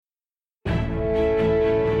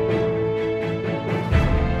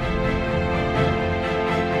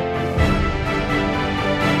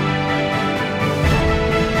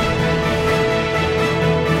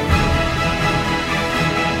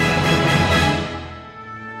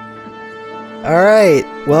All right,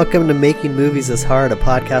 welcome to Making Movies is Hard, a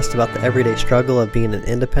podcast about the everyday struggle of being an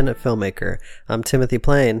independent filmmaker. I'm Timothy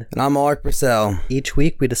Plain. And I'm Alrik Purcell. Each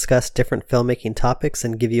week we discuss different filmmaking topics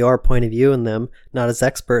and give you our point of view in them, not as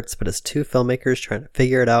experts, but as two filmmakers trying to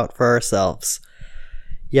figure it out for ourselves.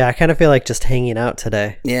 Yeah, I kind of feel like just hanging out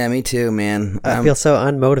today. Yeah, me too, man. I feel so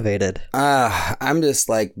unmotivated. I'm just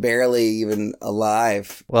like barely even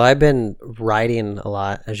alive. Well, I've been writing a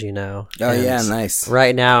lot, as you know. Oh yeah, nice.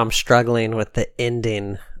 Right now I'm struggling with the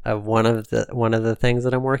ending of one of the things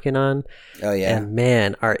that I'm working on. Oh yeah. And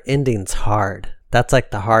man, our ending's hard. That's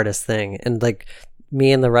like the hardest thing. And like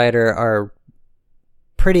me and the writer are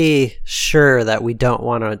pretty sure that we don't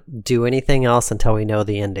want to do anything else until we know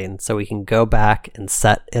the ending, so we can go back and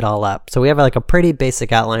set it all up. So we have like a pretty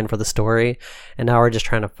basic outline for the story, and now we're just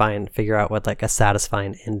trying to figure out what like a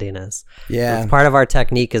satisfying ending is. Yeah. So part of our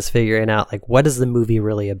technique is figuring out like, what is the movie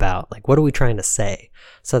really about? Like, what are we trying to say?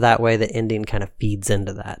 So that way the ending kind of feeds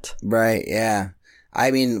into that. Right. Yeah.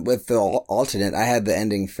 I mean, with the alternate, I had the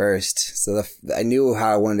ending first, so I knew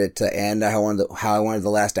how I wanted it to end, how I wanted the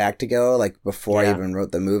last act to go, like before I even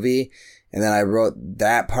wrote the movie. And then I wrote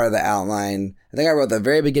that part of the outline. I think I wrote the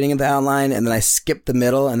very beginning of the outline, and then I skipped the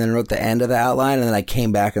middle, and then wrote the end of the outline, and then I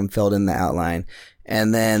came back and filled in the outline.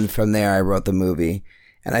 And then from there, I wrote the movie.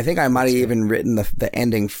 And I think I might have even written the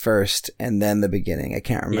ending first, and then the beginning. I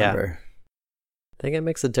can't remember. Yeah. I think it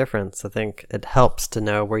makes a difference. I think it helps to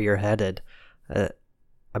know where you're headed.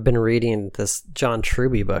 I've been reading this John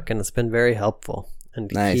Truby book, and it's been very helpful. And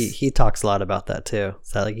nice. he talks a lot about that too.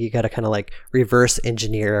 So like you got to kind of like reverse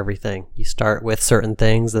engineer everything. You start with certain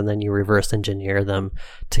things, and then you reverse engineer them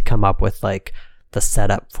to come up with like the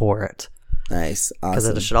setup for it. Nice. Awesome. Because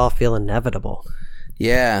it should all feel inevitable.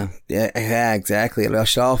 Yeah, exactly. It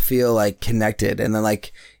should all feel like connected, and then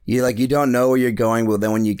you don't know where you're going, but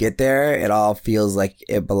then when you get there, it all feels like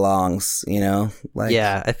it belongs, you know? Like,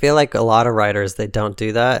 yeah, I feel like a lot of writers, they don't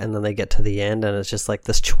do that, and then they get to the end, and it's just like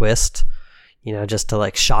this twist, you know, just to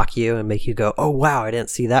like shock you and make you go, oh wow, I didn't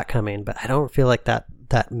see that coming. But I don't feel like that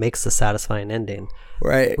makes a satisfying ending.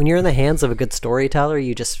 Right. When you're in the hands of a good storyteller,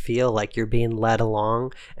 you just feel like you're being led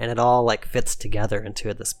along, and it all like fits together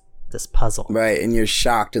into this puzzle. Right, and you're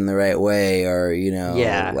shocked in the right way, or, you know,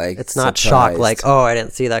 yeah, like it's not surprised. shock like, oh, I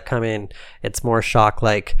didn't see that coming. It's more shock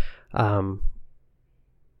like, I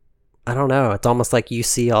don't know. It's almost like you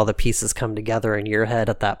see all the pieces come together in your head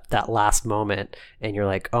at that last moment, and you're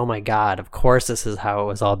like, oh my God, of course this is how it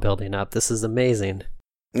was all building up. This is amazing.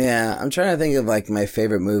 Yeah, I'm trying to think of like my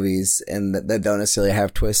favorite movies, and that don't necessarily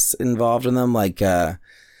have twists involved in them, like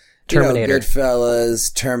Terminator,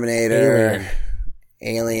 Goodfellas, Terminator,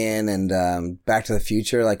 Alien, and Back to the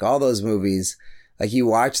Future. Like all those movies, like you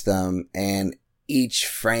watch them, and each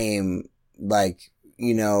frame, like,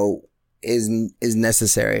 you know, is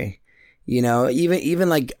necessary. You know, even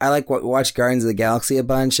like I like watch Guardians of the Galaxy a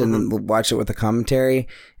bunch, and watch it with a commentary,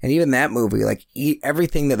 and even that movie, like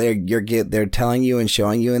everything that they're telling you and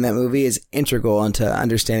showing you in that movie is integral into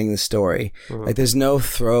understanding the story. Like there's no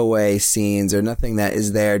throwaway scenes or nothing that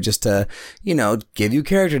is there just to, you know, give you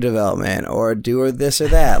character development or do this or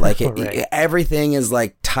that. Like everything is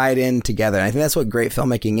like tied in together. And I think that's what great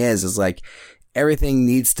filmmaking is like everything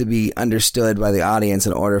needs to be understood by the audience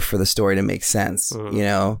in order for the story to make sense, you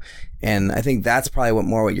know? And I think that's probably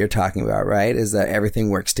what you're talking about, right? Is that everything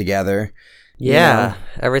works together. Yeah, you know?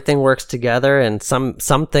 Everything works together, and some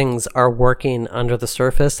things are working under the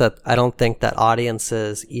surface that I don't think that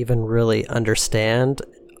audiences even really understand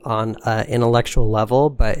on an intellectual level,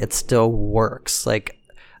 but it still works. Like,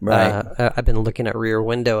 right. I've been looking at Rear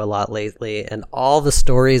Window a lot lately, and all the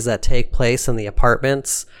stories that take place in the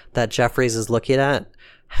apartments that Jeffries is looking at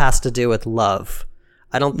has to do with love.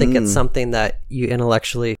 I don't think it's something that you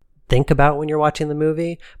intellectually think about when you're watching the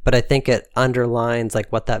movie, but I think it underlines like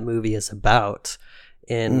what that movie is about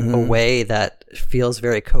in a way that feels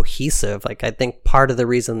very cohesive. Like I think part of the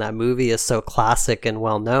reason that movie is so classic and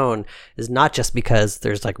well known is not just because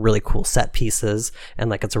there's like really cool set pieces and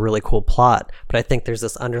like it's a really cool plot, but I think there's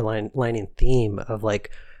this underlining theme of like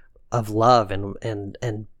of love and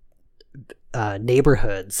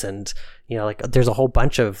neighborhoods, and you know, like there's a whole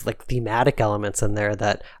bunch of like thematic elements in there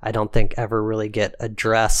that I don't think ever really get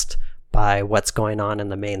addressed by what's going on in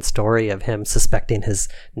the main story of him suspecting his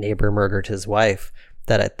neighbor murdered his wife,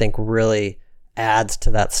 that I think really adds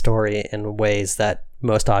to that story in ways that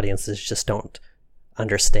most audiences just don't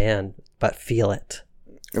understand but feel it.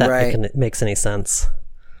 That makes any sense.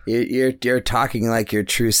 you're talking like your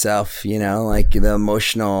true self, you know, like the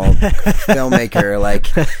emotional filmmaker, like,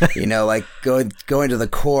 you know, like going to the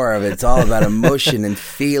core of it. It's all about emotion and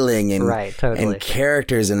feeling and right, totally. and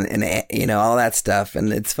characters and you know, all that stuff.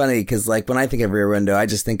 And it's funny because like when I think of Rear Window, I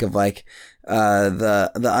just think of like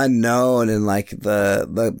the unknown and like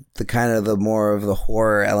the kind of the more of the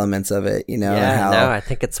horror elements of it, you know. Yeah, no, I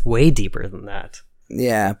think it's way deeper than that.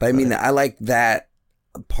 Yeah, but I mean, I like that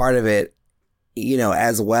part of it, you know,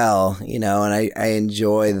 as well, you know, and I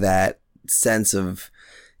enjoy that sense of,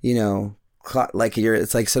 you know, like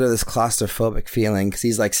it's like sort of this claustrophobic feeling because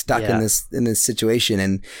he's like stuck in this situation,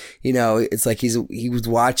 and you know, it's like he was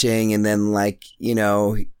watching, and then like, you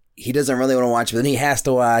know, he doesn't really want to watch, but then he has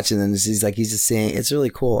to watch, and then he's just seeing. It's really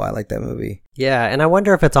cool. I like that movie. Yeah, and I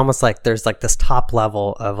wonder if it's almost like there's like this top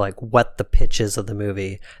level of like what the pitch is of the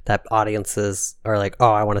movie that audiences are like,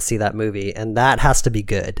 oh, I want to see that movie, and that has to be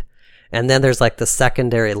good. And then there's like the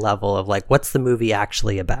secondary level of like, what's the movie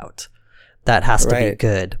actually about? That has to be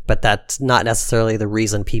good, but that's not necessarily the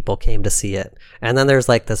reason people came to see it. And then there's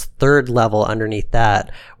like this third level underneath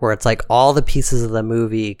that where it's like all the pieces of the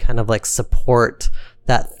movie kind of like support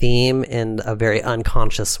that theme in a very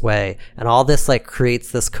unconscious way. And all this like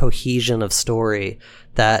creates this cohesion of story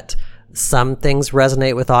that some things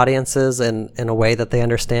resonate with audiences in a way that they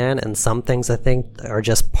understand, and some things I think are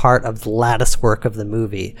just part of the lattice work of the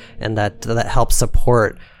movie, and that helps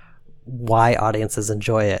support why audiences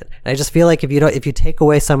enjoy it. And I just feel like if you take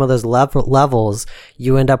away some of those levels,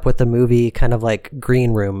 you end up with a movie kind of like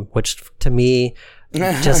Green Room, which to me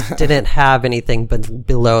just didn't have anything but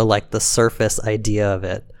below like the surface idea of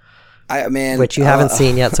it. Which you haven't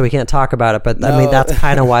seen yet, so we can't talk about it. But no. I mean, that's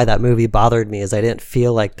kind of why that movie bothered me, is I didn't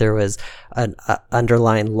feel like there was an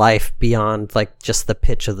underlying life beyond like just the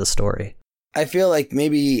pitch of the story. I feel like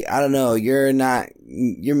maybe, I don't know,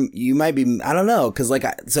 you might be, I don't know, because like,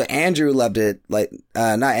 so Andrew loved it, like,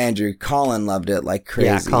 not Andrew, Colin loved it like crazy.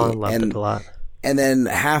 Yeah, Colin loved it a lot. And then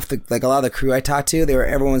a lot of the crew I talked to,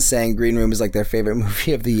 everyone saying Green Room is like their favorite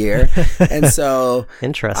movie of the year. And so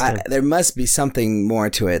interesting. There must be something more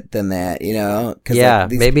to it than that, you know? Yeah,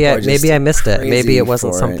 like, maybe I missed it. Maybe it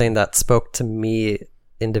wasn't something that spoke to me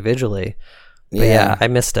individually. But yeah, I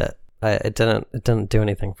missed it. It didn't do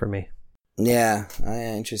anything for me. Yeah,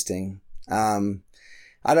 interesting.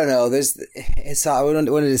 I don't know. I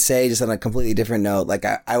wanted to say, just on a completely different note, like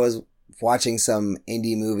I was watching some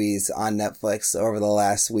indie movies on Netflix over the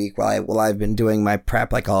last week while I've been doing my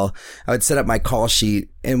prep. Like I would set up my call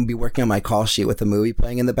sheet and be working on my call sheet with the movie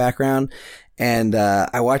playing in the background. And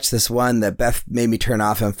I watched this one that Beth made me turn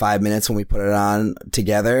off in 5 minutes when we put it on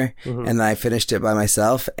together. Mm-hmm. And then I finished it by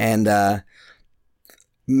myself. And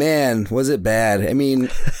man, was it bad. I mean,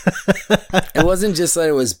 it wasn't just that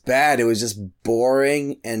it was bad. It was just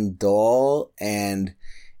boring and dull, and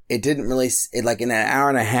it didn't really, like in an hour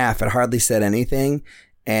and a half, it hardly said anything.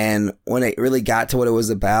 And when it really got to what it was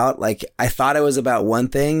about, like I thought it was about one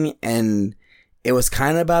thing, and it was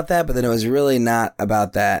kind of about that, but then it was really not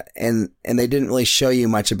about that. And they didn't really show you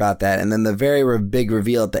much about that. And then the very big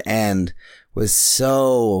reveal at the end was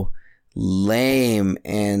so lame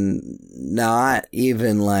and not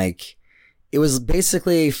even like, it was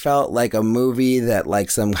basically felt like a movie that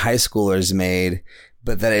like some high schoolers made,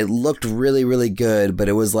 but that it looked really, really good, but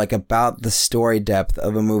it was like about the story depth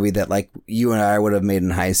of a movie that like you and I would have made in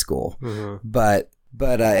high school. Mm-hmm. But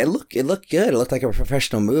it looked good. It looked like a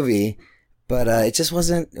professional movie, but it just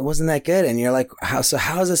wasn't that good. And you're like, how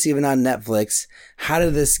is this even on Netflix? How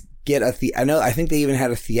did this get I think they even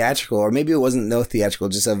had a theatrical, or maybe it wasn't no theatrical,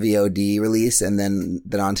 just a VOD release and then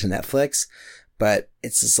onto Netflix. But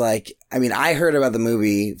it's just like, I mean, I heard about the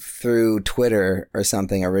movie through Twitter or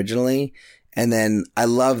something originally. And then I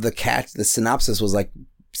love the synopsis was like,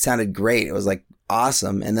 sounded great. It was like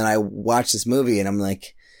awesome. And then I watched this movie and I'm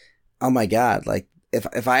like, oh my God, like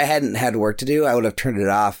if I hadn't had work to do, I would have turned it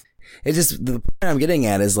off. It's just, the point I'm getting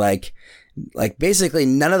at is like basically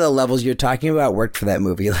none of the levels you're talking about worked for that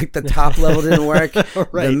movie. Like the top level didn't work.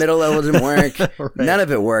 Right. The middle level didn't work. Right. None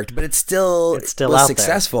of it worked, but it's still was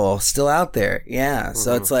successful, still out there. Yeah. Mm-hmm.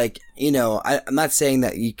 So it's like, you know, I'm not saying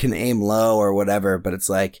that you can aim low or whatever, but it's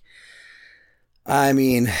like, I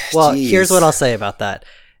mean, well, geez. Here's what I'll say about that.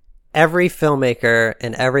 Every filmmaker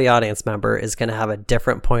and every audience member is going to have a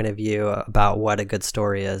different point of view about what a good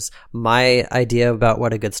story is. My idea about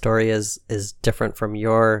what a good story is different from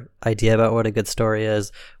your idea about what a good story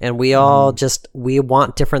is. And we all we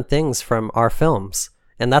want different things from our films.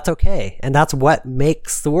 And that's okay. And that's what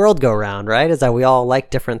makes the world go round, right? Is that we all like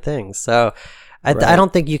different things. So I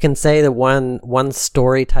don't think you can say that one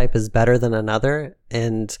story type is better than another,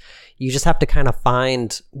 and you just have to kind of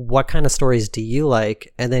find what kind of stories do you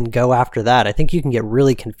like and then go after that. I think you can get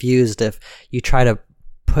really confused if you try to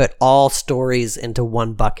put all stories into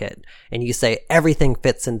one bucket and you say everything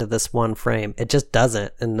fits into this one frame. It just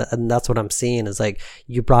doesn't. And that's what I'm seeing is like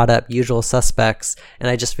you brought up Usual Suspects, and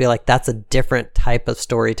I just feel like that's a different type of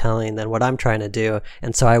storytelling than what I'm trying to do.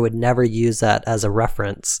 And so I would never use that as a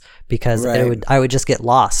reference because I would just get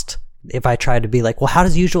lost if I tried to be like, well, how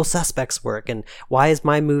does Usual Suspects work? And why is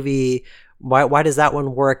my movie, why does that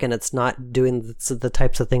one work and it's not doing the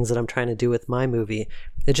types of things that I'm trying to do with my movie?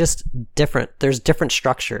 It's just different. There's different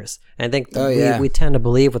structures. And I think we tend to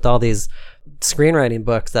believe with all these screenwriting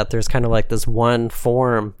books that there's kind of like this one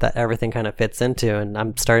form that everything kind of fits into. And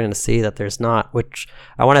I'm starting to see that there's not, which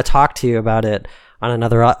I want to talk to you about it on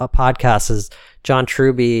another podcast. Is John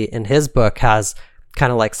Truby in his book has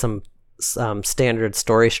kind of like some standard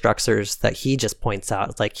story structures that he just points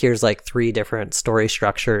out. It's like, here's like 3 different story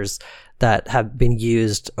structures that have been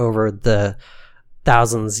used over the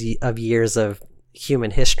thousands of years of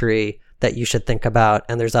human history that you should think about,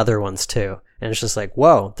 and there's other ones too. And it's just like,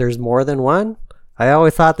 whoa, there's more than one? I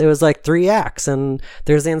always thought there was like 3 acts, and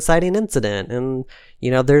there's the inciting incident, and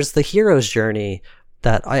there's the hero's journey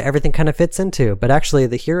that everything kind of fits into. But actually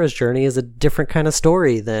the hero's journey is a different kind of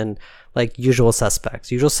story than like Usual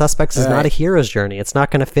Suspects. Usual Suspects is not a hero's journey. It's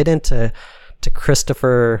not going to fit into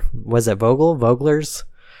Christopher, was it Vogler's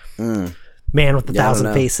Man with a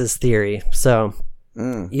Thousand Faces theory. So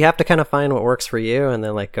you have to kind of find what works for you and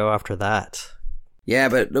then like go after that. Yeah,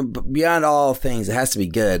 but beyond all things, it has to be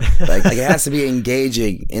good. Like it has to be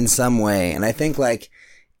engaging in some way. And I think like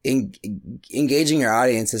engaging your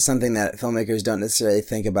audience is something that filmmakers don't necessarily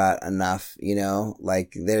think about enough.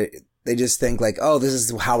 Like they just think like, oh, this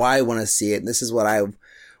is how I want to see it. This is what I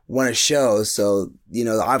want to show. So,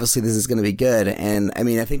 obviously this is going to be good. And I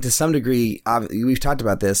mean, I think to some degree, we've talked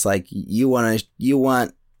about this, like you want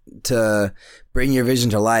to bring your vision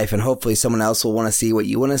to life, and hopefully someone else will want to see what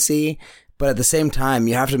you want to see. But at the same time,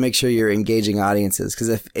 you have to make sure you're engaging audiences,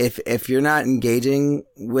 because if you're not engaging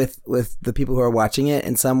with the people who are watching it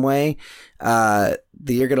in some way,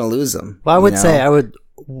 you're going to lose them. Well, I would say I would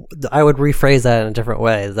rephrase that in a different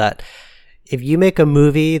way, that if you make a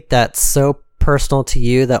movie that's so personal to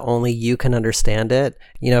you that only you can understand it,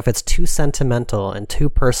 if it's too sentimental and too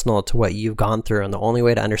personal to what you've gone through and the only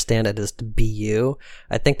way to understand it is to be you,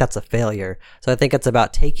 I think that's a failure. So I think it's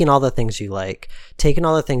about taking all the things you like, taking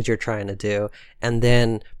all the things you're trying to do, and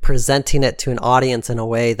then presenting it to an audience in a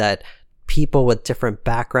way that people with different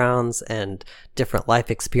backgrounds and different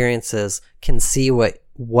life experiences can see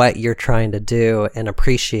what you're trying to do and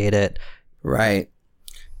appreciate it. Right.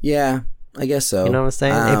 Yeah. I guess so. You know what I'm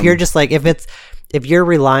saying? If you're just like, if you're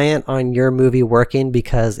reliant on your movie working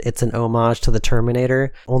because it's an homage to the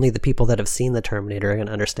Terminator, only the people that have seen the Terminator are going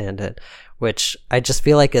to understand it, which I just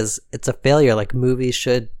feel like it's a failure. Like movies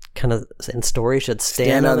should and stories should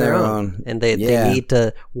stand on their own. And they need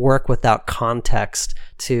to work without context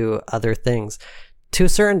to other things to a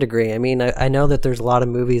certain degree. I mean, I know that there's a lot of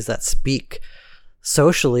movies that speak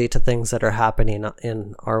socially to things that are happening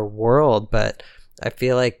in our world, but I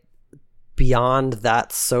feel like beyond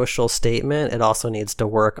that social statement, it also needs to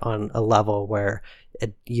work on a level where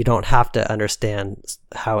you don't have to understand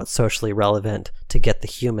how it's socially relevant to get the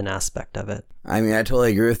human aspect of it. I mean, I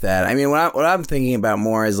totally agree with that. I mean, what I'm thinking about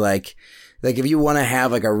more is like if you want to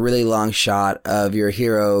have like a really long shot of your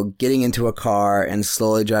hero getting into a car and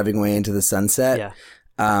slowly driving away into the sunset,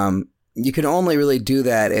 you can only really do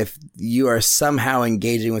that if you are somehow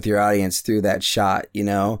engaging with your audience through that shot.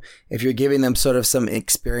 If you're giving them sort of some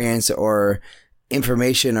experience or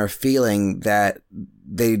information or feeling that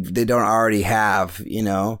they don't already have,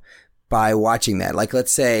 by watching that. Like,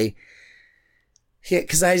 let's say,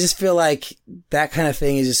 because I just feel like that kind of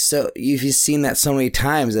thing is just so, you've seen that so many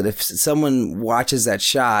times that if someone watches that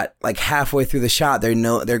shot, like halfway through the shot, they're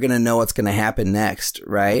going to know what's going to happen next,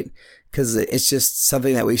 right? Because it's just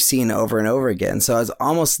something that we've seen over and over again. So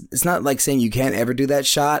it's not like saying you can't ever do that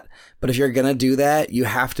shot, but if you're going to do that, you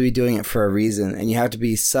have to be doing it for a reason. And you have to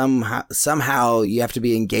be somehow you have to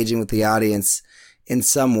be engaging with the audience in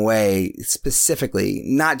some way specifically,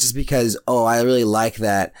 not just because, oh, I really like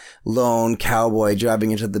that lone cowboy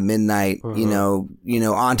driving into the midnight,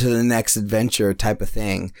 on to the next adventure type of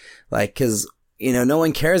thing. Like, cause, no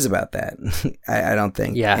one cares about that. I don't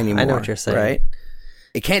think anymore. I know what you're saying. Right?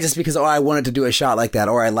 It can't just because, I wanted to do a shot like that,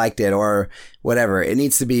 or I liked it, or whatever. It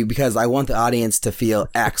needs to be because I want the audience to feel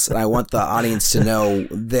X, and I want the audience to know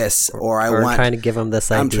this, or I'm trying to give them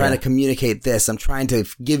this idea. I'm trying to communicate this. I'm trying to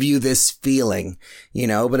give you this feeling,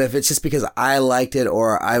 But if it's just because I liked it,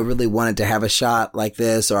 or I really wanted to have a shot like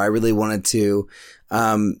this, or I really wanted to,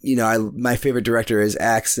 my favorite director is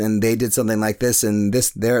X, and they did something like this in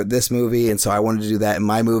this movie, and so I wanted to do that in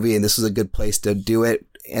my movie, and this was a good place to do it.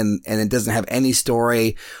 And it doesn't have any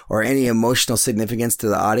story or any emotional significance to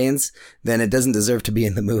the audience, then it doesn't deserve to be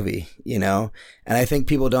in the movie, And I think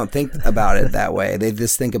people don't think about it that way. They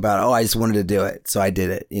just think about, I just wanted to do it, so I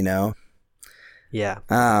did it, Yeah.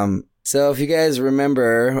 So if you guys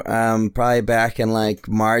remember, probably back in like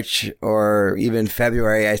March or even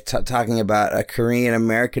February, I was talking about a Korean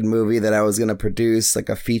American movie that I was going to produce, like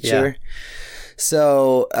a feature. Yeah.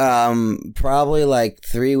 So, probably like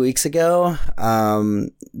 3 weeks ago,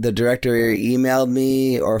 the director emailed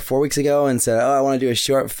me, or 4 weeks ago, and said, I want to do a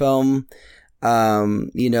short film, and,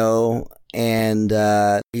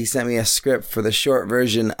 he sent me a script for the short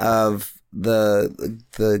version of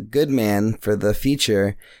the Good Man for the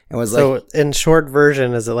feature, and was so in short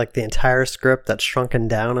version, is it like the entire script that's shrunken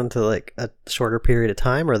down into like a shorter period of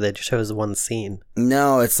time, or they just chose one scene?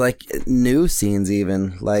 No, it's like new scenes,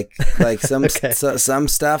 even like some okay. Some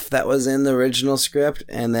stuff that was in the original script,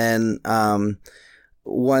 and then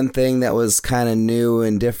one thing that was kind of new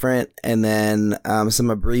and different, and then some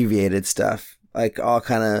abbreviated stuff, like all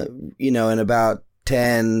kind of in about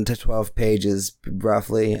 10 to 12 pages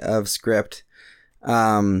roughly of script.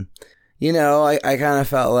 I kind of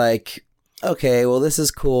felt like, okay, well, this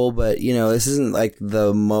is cool, but this isn't like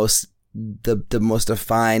the most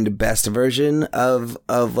defined best version of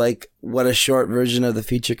like what a short version of the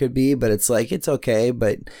feature could be, but it's like, it's okay.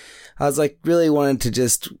 But I was like, really wanted to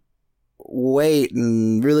just wait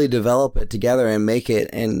and really develop it together and make it,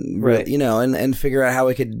 and right. and figure out how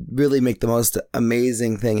we could really make the most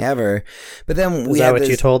amazing thing ever. But then is that what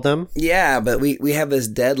you told them? Yeah, but we have this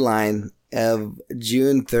deadline of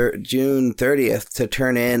June 30th to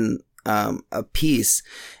turn in a piece,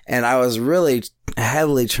 and I was really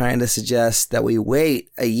heavily trying to suggest that we wait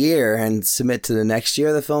a year and submit to the next year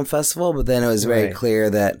of the film festival, but then it was very clear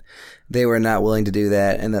that they were not willing to do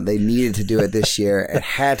that, and that they needed to do it this year. It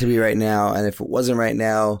had to be right now, and if it wasn't right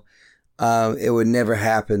now, it would never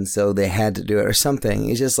happen, so they had to do it or something.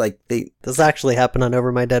 It's just like This actually happened on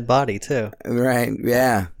Over My Dead Body too. Right?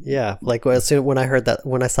 Yeah. Yeah. Like as soon when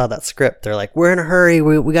I saw that script, they're like, "We're in a hurry.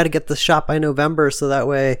 We got to get this shot by November, so that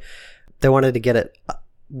way." They wanted to get it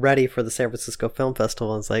ready for the San Francisco Film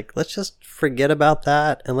Festival. And it's like, let's just forget about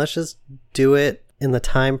that, and let's just do it in the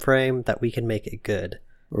time frame that we can make it good.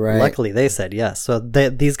 Right. Luckily, they said yes. So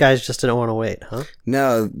these guys just didn't want to wait, huh?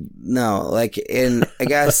 No. Like, I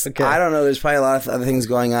guess, okay. I don't know. There's probably a lot of other things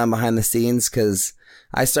going on behind the scenes, because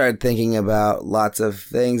I started thinking about lots of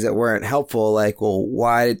things that weren't helpful. Like, well,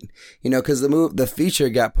 why, because the feature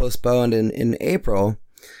got postponed in April.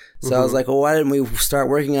 So I was like, well, why didn't we start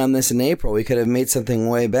working on this in April? We could have made something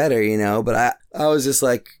way better, But I was just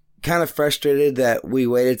like kind of frustrated that we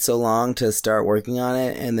waited so long to start working on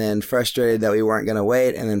it, and then frustrated that we weren't going to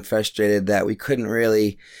wait, and then frustrated that we couldn't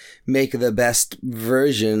really make the best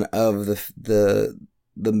version of the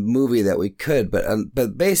movie that we could.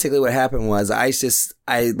 But basically what happened was I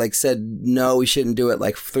said, no, we shouldn't do it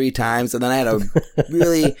like 3 times. And then I had a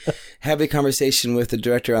really heavy conversation with the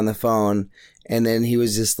director on the phone. And then he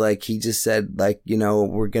was just like, he just said like,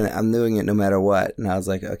 I'm doing it no matter what. And I was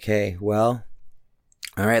like, okay, well,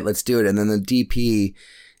 all right, let's do it. And then the DP,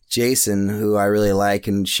 Jason, who I really like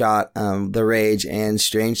and shot The Rage and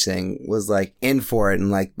Strange Thing, was like in for it,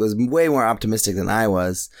 and like was way more optimistic than I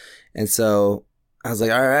was. And so I was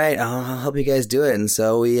like, all right, I'll help you guys do it. And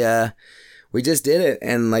so we just did it.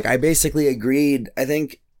 And like, I basically agreed, I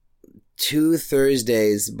think 2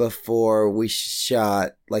 Thursdays before we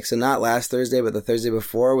shot, like, so not last Thursday, but the Thursday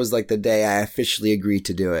before was like the day I officially agreed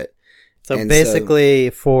to do it. So and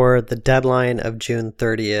basically for the deadline of June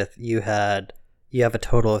 30th, you have a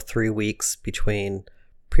total of 3 weeks between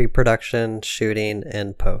pre-production, shooting,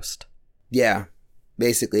 and post. Yeah.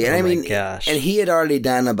 Basically. And I mean, gosh. And he had already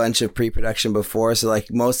done a bunch of pre-production before. So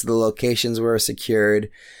like most of the locations were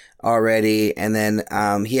secured already. And then,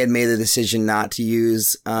 he had made the decision not to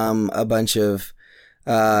use, a bunch of,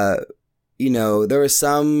 there were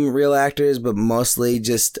some real actors, but mostly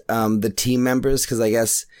just, the team members. 'Cause I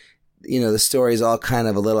guess, the story is all kind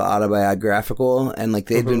of a little autobiographical, and like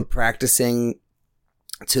they'd been practicing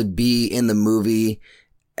to be in the movie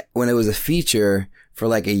when it was a feature for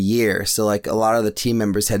like a year. So like a lot of the team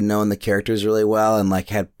members had known the characters really well and like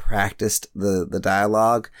had practiced the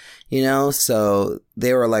dialogue, you know, so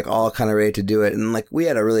they were like all kind of ready to do it. And like we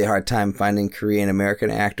had a really hard time finding Korean American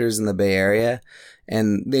actors in the Bay Area,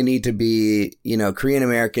 and they need to be, you know, Korean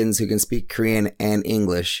Americans who can speak Korean and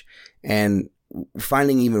English, and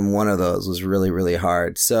finding even one of those was really, really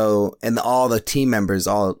hard. So, and all the team members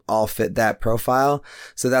all fit that profile.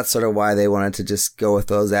 So that's sort of why they wanted to just go with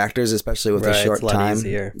those actors, especially with a short it's a lot time.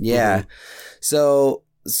 easier. Yeah. So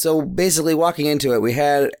basically walking into it, we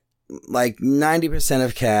had like 90%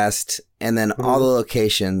 of cast and then all the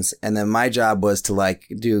locations. And then my job was to like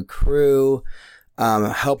do crew,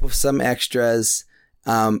 help with some extras,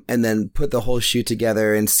 and then put the whole shoot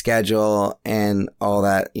together and schedule and all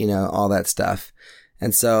that, you know, all that stuff.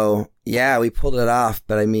 And so, yeah, we pulled it off.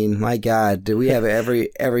 But I mean, my God, did we have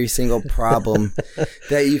every single problem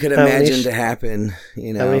that you could imagine to happen,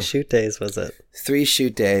 you know? How many shoot days was it? 3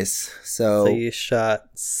 shoot days. So you shot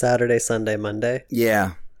Saturday, Sunday, Monday?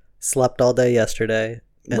 Yeah. Slept all day yesterday.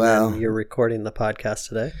 And well, then you're recording the podcast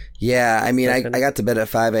today? Yeah, I mean, I got to bed at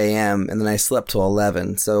 5 a.m. and then I slept till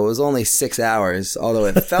 11. So it was only 6 hours, although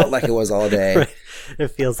it felt like it was all day. Right. It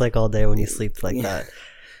feels like all day when you sleep like that.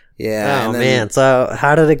 Yeah. Oh, man. So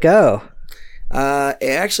how did it go? It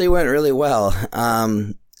actually went really well.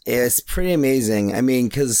 It's pretty amazing. I mean,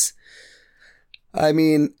 because... I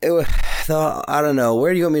mean, I don't know.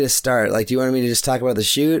 Where do you want me to start? Like, do you want me to just talk about the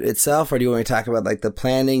shoot itself, or do you want me to talk about like the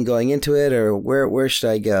planning going into it, or where should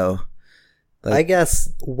I go? Like, I guess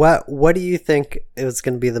what do you think is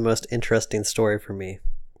going to be the most interesting story for me?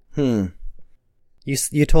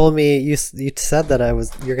 You told me you said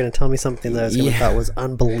that you're going to tell me something that I was going to thought was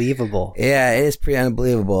unbelievable. Yeah, it is pretty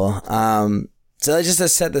unbelievable. So let's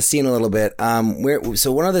just set the scene a little bit.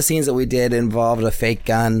 So one of the scenes that we did involved a fake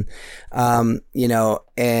gun, you know,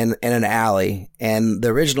 in an alley. And the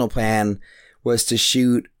original plan was to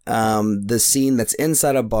shoot, the scene that's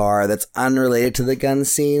inside a bar that's unrelated to the gun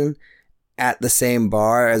scene at the same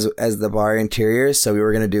bar as the bar interior. So we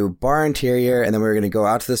were going to do bar interior, and then we were going to go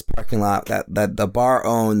out to this parking lot that the bar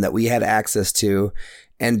owned, that we had access to,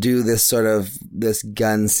 and do this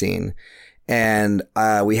gun scene. And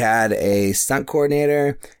we had a stunt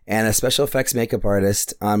coordinator and a special effects makeup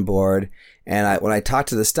artist on board. And when I talked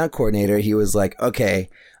to the stunt coordinator, he was like, okay,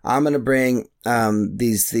 I'm going to bring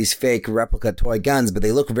these fake replica toy guns, but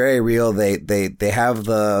they look very real. They have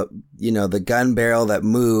the gun barrel that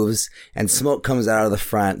moves and smoke comes out of the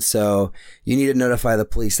front. So you need to notify the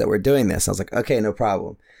police that we're doing this. I was like, okay, no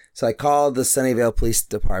problem. So I called the Sunnyvale Police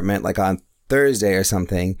Department like on Thursday or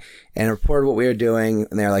something and reported what we were doing,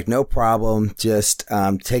 and they're like, no problem, just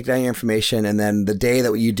take down your information, and then the day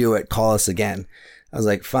that you do it, call us again. I was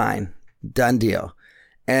like, fine, done deal.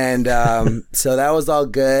 And so that was all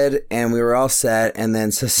good, and we were all set. And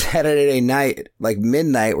then so Saturday night, like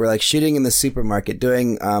midnight, we're like shooting in the supermarket,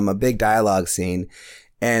 doing a big dialogue scene,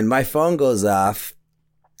 and my phone goes off.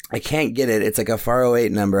 I can't get it. It's like a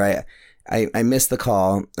 408 number. I missed the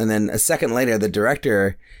call, and then a second later, the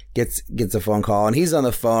director gets a phone call, and he's on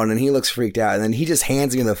the phone, and he looks freaked out, and then he just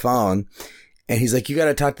hands me the phone, and he's like, you got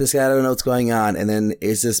to talk to this guy. I don't know what's going on. And then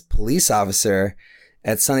it's this police officer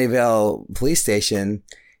at Sunnyvale Police Station,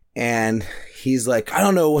 and he's like, I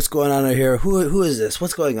don't know what's going on over here. Who is this?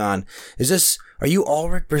 What's going on? Are you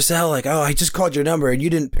Alrik Purcell? Like, oh, I just called your number and you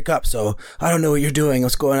didn't pick up, so I don't know what you're doing.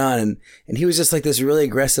 What's going on? And he was just like this really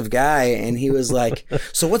aggressive guy, and he was like,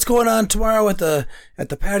 so what's going on tomorrow at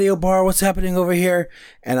the patio bar? What's happening over here?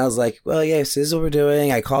 And I was like, well, yeah, so this is what we're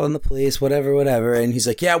doing. I called in the police, whatever. And he's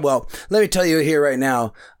like, yeah, well, let me tell you here right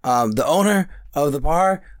now, the owner of the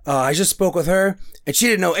bar, I just spoke with her, and she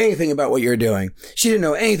didn't know anything about what you're doing. She didn't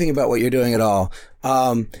know anything about what you're doing at all.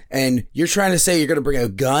 And you're trying to say you're going to bring a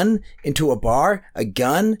gun into a bar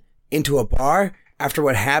after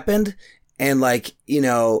what happened? And like, you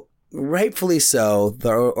know, rightfully so,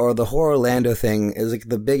 the whole Orlando thing is like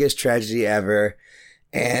the biggest tragedy ever.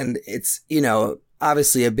 And it's, you know,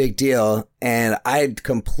 obviously a big deal. And I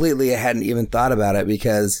completely hadn't even thought about it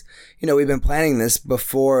because, you know, we've been planning this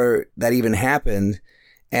before that even happened.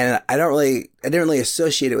 And I didn't really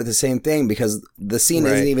associate it with the same thing because the scene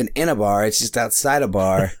isn't even in a bar. It's just outside a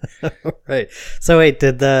bar. Right. So wait,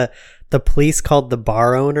 did the police called the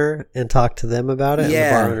bar owner and talked to them about it? Yeah. And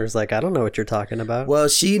the bar owner's like, I don't know what you're talking about. Well,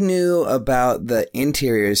 she knew about the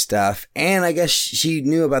interior stuff, and I guess she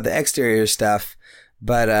knew about the exterior stuff,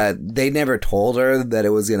 but they never told her that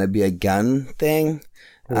it was going to be a gun thing.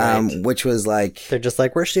 Right. Which was like, they're just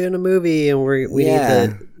like, we're shooting a movie and we need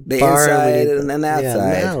the the bar inside and the outside.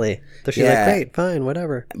 Yeah, an alley. So she's like, great, fine,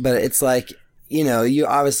 whatever. But it's like, you know, you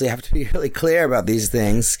obviously have to be really clear about these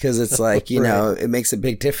things because it's like, you know, it makes a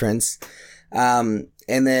big difference. And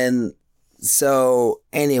then, so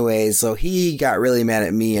anyway, so he got really mad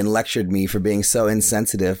at me and lectured me for being so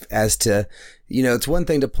insensitive as to, you know, it's one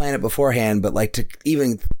thing to plan it beforehand, but like to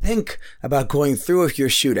even think about going through with your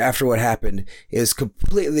shoot after what happened is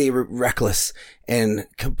completely reckless and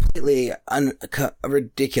completely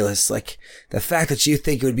ridiculous. Like the fact that you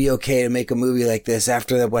think it would be okay to make a movie like this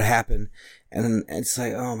after what happened. And it's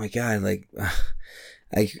like, oh my God, like,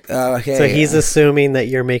 okay. So he's assuming that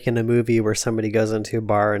you're making a movie where somebody goes into a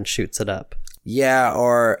bar and shoots it up. Yeah,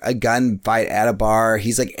 or a gun fight at a bar.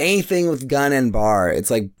 He's like, anything with gun and bar.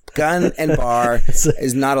 It's like gun and bar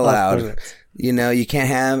is not allowed. You know, you can't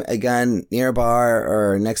have a gun near a bar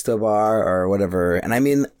or next to a bar or whatever. And I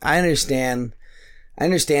mean, I understand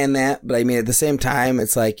that, but I mean, at the same time,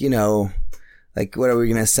 it's like, you know, like, what are we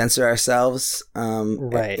going to censor ourselves?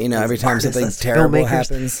 Right. You know, every time something terrible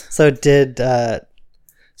happens.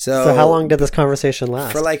 So how long did this conversation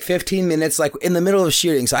last? For like 15 minutes, like in the middle of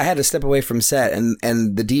shooting. So I had to step away from set and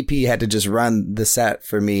the DP had to just run the set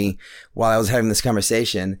for me while I was having this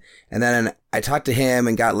conversation. And then I talked to him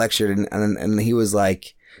and got lectured and he was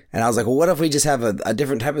like, and I was like, well, what if we just have a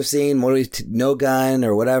different type of scene? What do we, no gun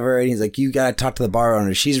or whatever? And he's like, you got to talk to the bar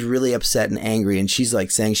owner. She's really upset and angry. And she's like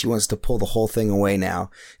saying she wants to pull the whole thing away now.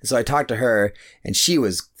 And so I talked to her and she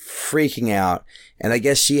was freaking out. And I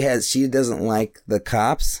guess she doesn't like the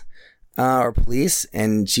cops, or police.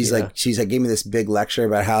 And she's like, gave me this big lecture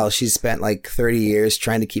about how she's spent like 30 years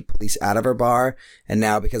trying to keep police out of her bar. And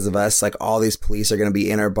now because of us, like all these police are going to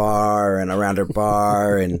be in her bar and around her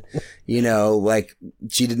bar. And, you know, like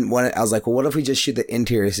she didn't want it. I was like, well, what if we just shoot the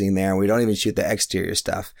interior scene there and we don't even shoot the exterior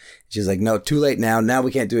stuff? She's like, no, too late now. Now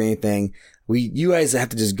we can't do anything. You guys have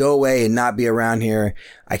to just go away and not be around here.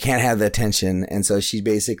 I can't have the attention. And so she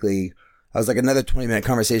basically, I was like another 20-minute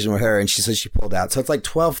conversation with her and she said she pulled out. So it's like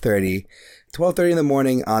 12:30 in the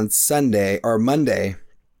morning on Sunday or Monday.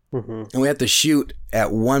 Mm-hmm. And we have to shoot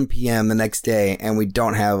at 1 p.m. the next day and we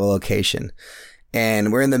don't have a location.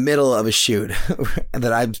 And we're in the middle of a shoot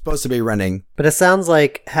that I'm supposed to be running. But it sounds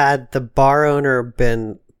like had the bar owner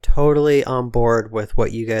been totally on board with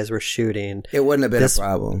what you guys were shooting, it wouldn't have been a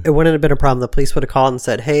problem. It wouldn't have been a problem. The police would have called and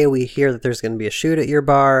said, hey, we hear that there's going to be a shoot at your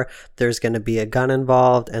bar. There's going to be a gun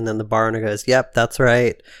involved. And then the bar owner goes, yep, that's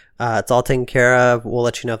right. It's all taken care of. We'll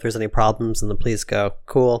let you know if there's any problems. And the police go,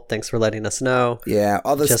 cool. Thanks for letting us know. Yeah.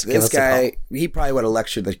 All this guy, he probably would have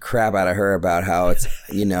lectured the crap out of her about how it's,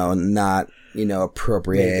 you know, not, you know,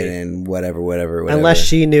 appropriate and whatever. Unless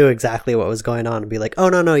she knew exactly what was going on and be like, oh,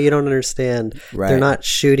 no, you don't understand. Right. They're not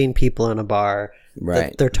shooting people in a bar.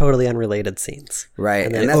 Right. They're totally unrelated scenes. Right.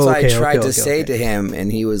 And that's why I tried to say to him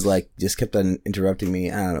and he was like, just kept on interrupting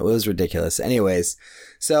me. I don't know. It was ridiculous. Anyways.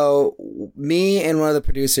 So me and one of the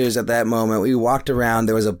producers at that moment, we walked around.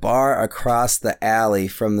 There was a bar across the alley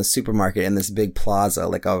from the supermarket in this big plaza,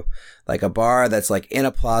 like a bar that's like in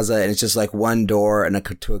a plaza and it's just like one door and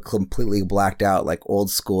to a completely blacked out, like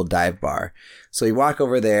old school dive bar. So we walk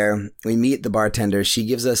over there, we meet the bartender. She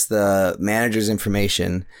gives us the manager's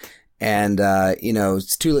information. And, you know,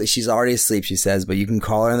 it's too late. She's already asleep, she says, but you can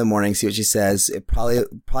call her in the morning, see what she says. It probably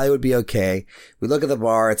would be okay. We look at the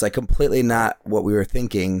bar. It's like completely not what we were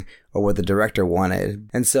thinking or what the director wanted.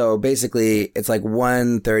 And so basically it's like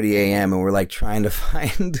 1:30 a.m. and we're like trying to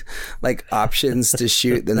find like options to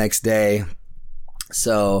shoot the next day.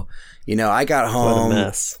 So, you know, I got home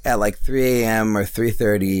at like 3 a.m. or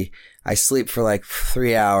 3:30. I sleep for like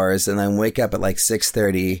 3 hours and then wake up at like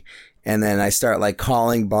 6:30. And then I start like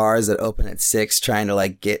calling bars that open at 6, trying to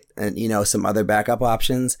like get, you know, some other backup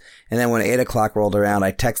options. And then when 8 o'clock rolled around,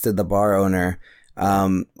 I texted the bar owner,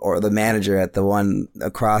 or the manager at the one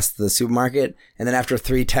across the supermarket. And then after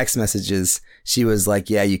 3 text messages, she was like,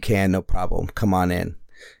 yeah, you can. No problem. Come on in.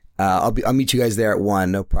 I'll meet you guys there at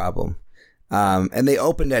 1. No problem. And they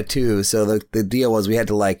opened at 2. So the deal was we had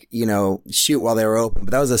to like, you know, shoot while they were open,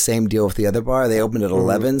 but that was the same deal with the other bar. They opened at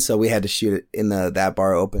 11. So we had to shoot it in that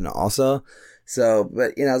bar open also. So,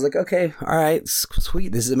 but you know, I was like, okay, all right,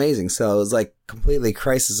 sweet. This is amazing. So it was like completely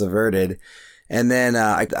crisis averted. And then,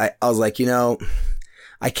 I was like, you know,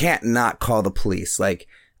 I can't not call the police. Like,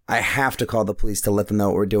 I have to call the police to let them know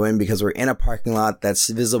what we're doing because we're in a parking lot that's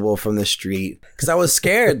visible from the street. Because I was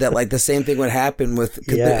scared that like the same thing would happen with.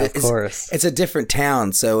 Of course. It's a different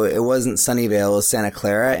town, so it wasn't Sunnyvale, it was Santa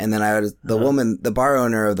Clara. And then the bar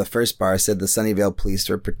owner of the first bar said the Sunnyvale police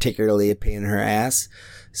were particularly a pain in her ass.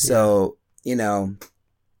 So you know,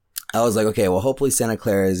 I was like, okay, well, hopefully Santa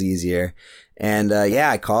Clara is easier. And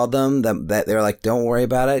I called them. They were like, don't worry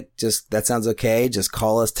about it. Just that sounds okay. Just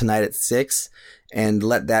call us tonight at 6. and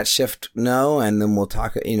let that shift know, and then we'll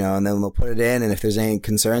talk, and then we'll put it in, and if there's any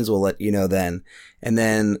concerns, we'll let you know then. And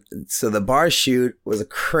then, so the bar shoot was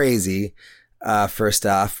crazy. First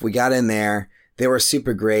off, we got in there. They were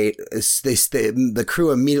super great. The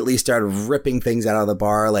crew immediately started ripping things out of the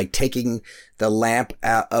bar, like taking the lamp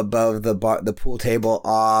out above the pool table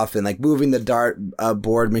off, and like moving the dart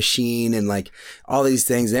board machine, and like all these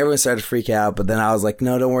things. And everyone started to freak out. But then I was like,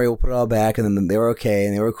 no, don't worry, we'll put it all back. And then they were okay,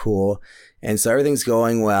 and they were cool. And so everything's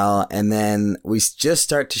going well. And then we just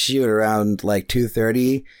start to shoot around like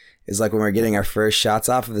 2:30 is like when we're getting our first shots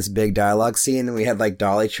off of this big dialogue scene. And we had like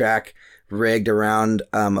dolly track rigged around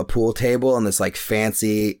a pool table and this like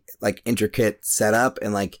fancy like intricate setup,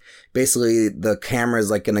 and like basically the camera is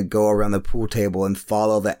like gonna go around the pool table and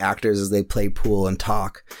follow the actors as they play pool and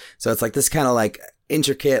talk. So it's like this kind of like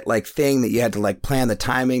intricate like thing that you had to like plan the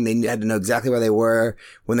timing. They had to know exactly where they were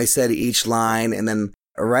when they said each line. And then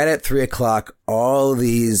right at 3:00, all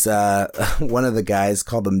these one of the guys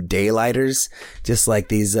called them daylighters, just like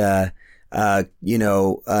these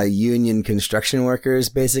union construction workers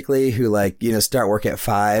basically, who like, start work at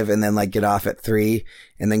 5 and then like get off at 3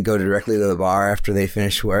 and then go directly to the bar after they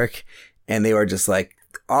finish work. And they were just like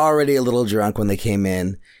already a little drunk when they came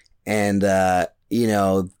in. And,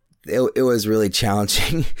 it was really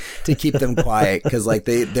challenging to keep them quiet, because like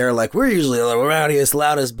they're like, we're usually the rowdiest,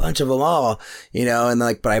 loudest bunch of them all, and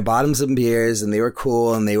like, but I bought them some beers and they were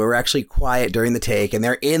cool, and they were actually quiet during the take, and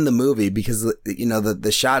they're in the movie because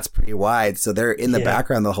the shot's pretty wide, so they're in the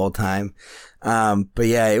background the whole time. But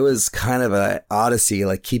yeah, it was kind of a odyssey,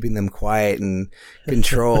 like keeping them quiet and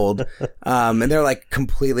controlled. And they're like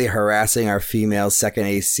completely harassing our female second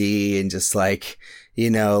AC, and just like,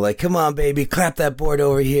 like, come on, baby, clap that board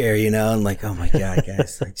over here, and like, oh my God,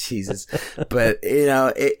 guys, like, Jesus. But, in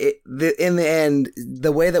the end,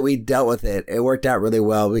 the way that we dealt with it, it worked out really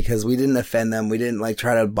well, because we didn't offend them. We didn't like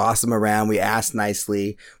try to boss them around. We asked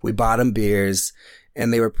nicely. We bought them beers,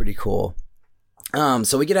 and they were pretty cool.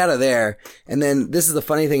 So we get out of there, and then this is the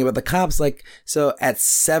funny thing about the cops. Like, so at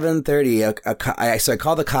 7:30, so I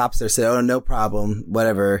call the cops. They said, "Oh, no problem,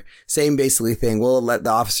 whatever." Same basically thing. We'll let the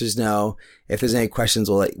officers know if there's any questions.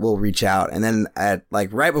 We'll reach out. And then at like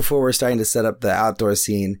right before we're starting to set up the outdoor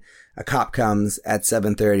scene, a cop comes at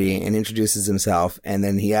 7:30 and introduces himself, and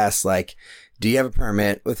then he asks like, "Do you have a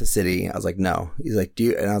permit with the city?" I was like, "No." He's like, "Do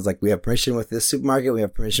you?" And I was like, "We have permission with this supermarket. We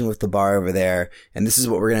have permission with the bar over there. And this is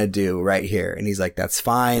what we're going to do right here." And he's like, "That's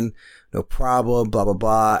fine. No problem, blah, blah,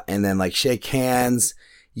 blah." And then like shake hands.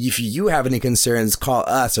 If you have any concerns, call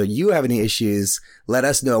us, or you have any issues, let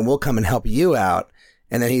us know and we'll come and help you out.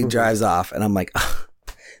 And then he drives off, and I'm like, oh,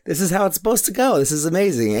 this is how it's supposed to go. This is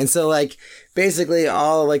amazing. And so like basically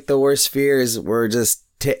all like the worst fears were just,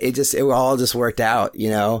 it all just worked out,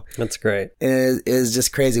 That's great. It was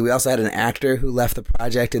just crazy. We also had an actor who left the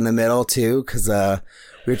project in the middle too, because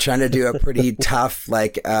we were trying to do a pretty tough,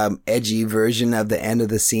 like edgy version of the end of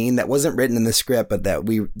the scene that wasn't written in the script, but that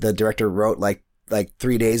the director wrote like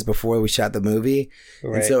 3 days before we shot the movie.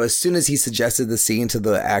 Right. And so as soon as he suggested the scene to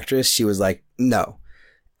the actress, she was like, "No,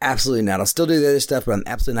 absolutely not. I'll still do the other stuff, but I'm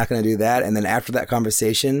absolutely not going to do that." And then after that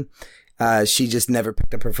conversation, she just never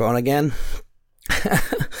picked up her phone again.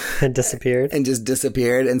 And disappeared. And just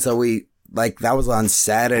disappeared. And so that was on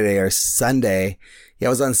Saturday or Sunday. Yeah, it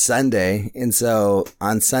was on Sunday. And so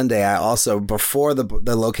on Sunday, I also, before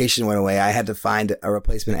the location went away, I had to find a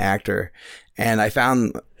replacement actor. And I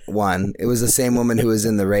found one. It was the same woman who was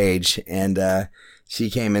in The Rage. And she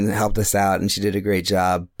came and helped us out, and she did a great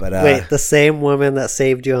job. But wait, the same woman that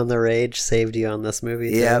saved you on The Rage saved you on this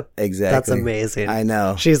movie too? Yep, exactly. That's amazing. I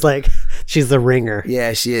know. She's the ringer.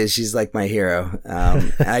 Yeah, she is. She's like my hero.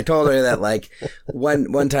 And I told her that like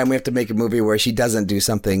one time we have to make a movie where she doesn't do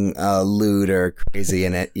something lewd or crazy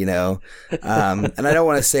in it, And I don't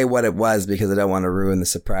want to say what it was, because I don't want to ruin the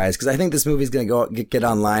surprise. Because I think this movie's going to get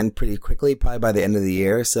online pretty quickly, probably by the end of the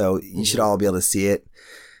year. So you should all be able to see it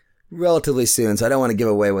relatively soon. So I don't want to give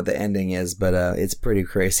away what the ending is, but it's pretty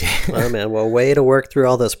crazy. Oh man, well, way to work through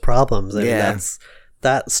all those problems. I mean,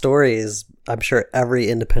 that story is, I'm sure every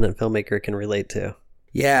independent filmmaker can relate to.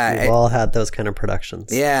 Yeah. We've all had those kind of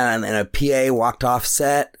productions. Yeah, and a PA walked off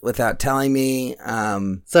set without telling me.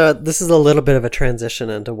 So this is a little bit of a transition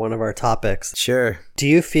into one of our topics. Sure. Do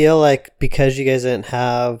you feel like because you guys didn't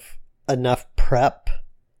have enough prep,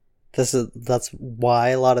 that's why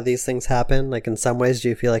a lot of these things happen? Like, in some ways, do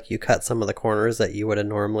you feel like you cut some of the corners that you would have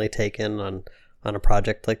normally taken on a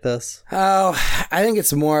project like this? Oh, I think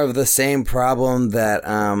it's more of the same problem that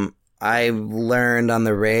I've learned on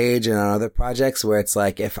The Rage and on other projects, where it's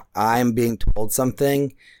like, if I'm being told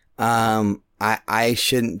something, I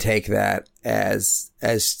shouldn't take that as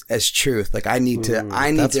truth. Like I need to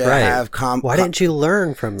have Why didn't you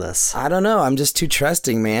learn from this? I don't know. I'm just too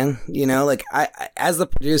trusting, man. You know, like I as the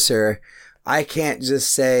producer, I can't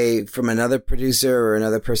just say from another producer or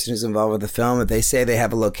another person who's involved with the film, if they say they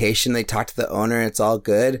have a location, they talk to the owner and it's all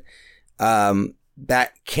good.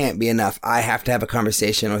 That can't be enough. I have to have a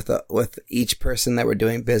conversation with each person that we're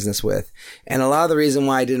doing business with. And a lot of the reason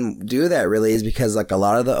why I didn't do that really is because like a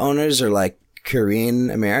lot of the owners are like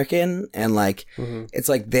Korean American, and like it's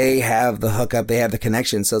like they have the hookup, they have the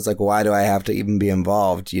connection. So it's like, why do I have to even be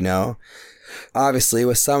involved? You know, obviously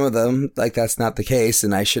with some of them, like that's not the case,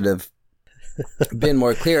 and I should have been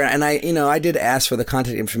more clear. And I did ask for the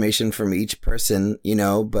contact information from each person, you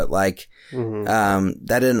know, but like, that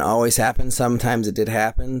didn't always happen. Sometimes it did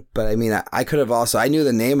happen, but I mean, I could have also, I knew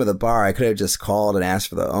the name of the bar. I could have just called and asked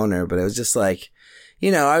for the owner, but it was just like,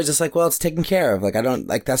 you know, I was just like, well, it's taken care of. Like, I don't,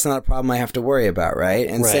 like, that's not a problem I have to worry about, right?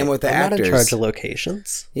 And same with the actors. I'm not in charge of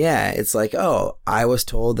locations. Yeah, it's like, oh, I was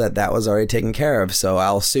told that was already taken care of, so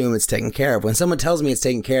I'll assume it's taken care of. When someone tells me it's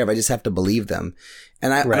taken care of, I just have to believe them.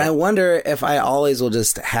 And I wonder if I always will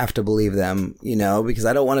just have to believe them, you know, because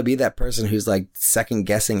I don't want to be that person who's like second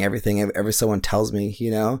guessing everything every someone tells me, you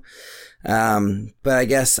know. But I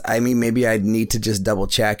guess, I mean, maybe I need to just double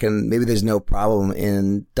check, and maybe there's no problem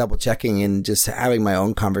in double checking and just having my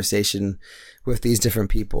own conversation with these different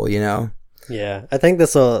people, you know? Yeah. I think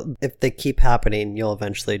if they keep happening, you'll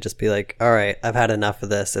eventually just be like, all right, I've had enough of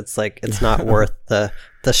this. It's like, it's not worth the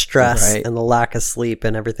stress and the lack of sleep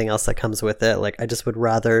and everything else that comes with it. Like, I just would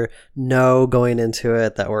rather know going into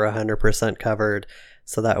it that we're 100% covered,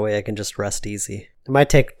 so that way I can just rest easy. It might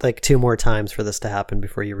take like 2 more times for this to happen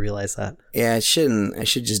before you realize that. Yeah, it shouldn't. I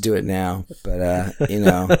should just do it now. But, you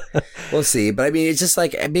know, we'll see. But I mean, it's just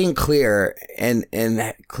like being clear and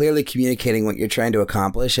clearly communicating what you're trying to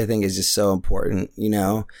accomplish, I think is just so important, you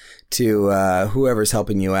know, to whoever's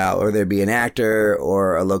helping you out, whether it be an actor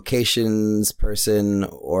or a locations person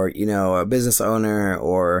or, you know, a business owner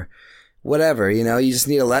or whatever, you know, you just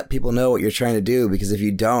need to let people know what you're trying to do, because if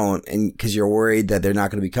you don't, and because you're worried that they're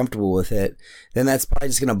not going to be comfortable with it, then that's probably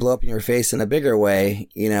just going to blow up in your face in a bigger way,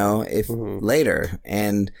 you know, if later.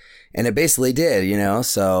 And it basically did, you know,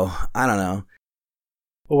 so I don't know.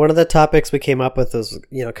 Well, one of the topics we came up with was,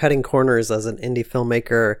 you know, cutting corners as an indie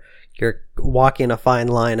filmmaker. You're walking a fine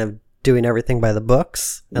line of doing everything by the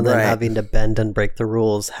books and then having to bend and break the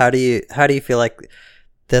rules. How do you feel like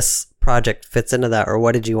this project fits into that, or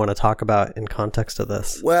what did you want to talk about in context of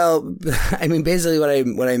this? Well, I mean, basically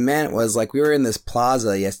what I meant was like we were in this plaza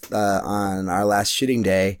on our last shooting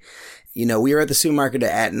day. You know, we were at the supermarket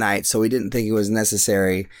at night, so we didn't think it was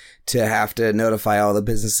necessary to have to notify all the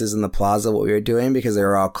businesses in the plaza what we were doing, because they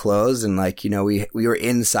were all closed, and like, you know, we were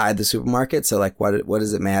inside the supermarket, so like what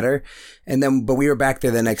does it matter? And then, but we were back there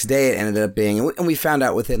the next day. It ended up being, and we found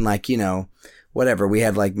out within like, you know, whatever, we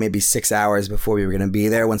had like maybe 6 hours before we were going to be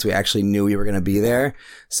there, once we actually knew we were going to be there.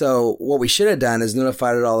 So what we should have done is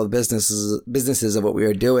notified all the businesses of what we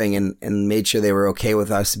were doing and made sure they were okay with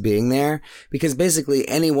us being there, because basically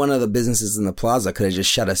any one of the businesses in the plaza could have just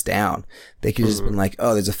shut us down. They could have just been like,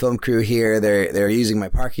 oh, there's a film crew here. They're using my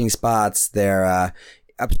parking spots. They're,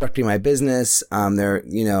 obstructing my business. They're,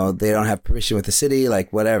 you know, they don't have permission with the city,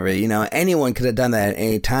 like whatever, you know, anyone could have done that at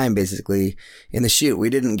any time, basically in the shoot.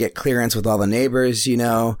 We didn't get clearance with all the neighbors, you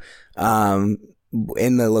know,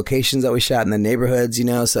 in the locations that we shot in the neighborhoods, you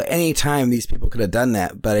know, so anytime these people could have done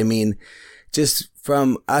that. But I mean, just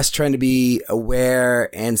from us trying to be aware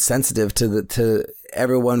and sensitive to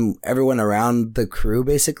everyone around the crew,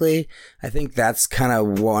 basically, I think that's kind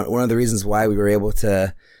of one of the reasons why we were able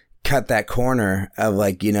to cut that corner of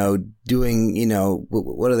like, you know, doing, you know,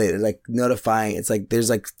 what are they like notifying? It's like, there's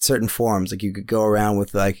like certain forms, like you could go around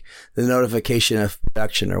with like the notification of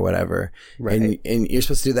production or whatever. Right. And you're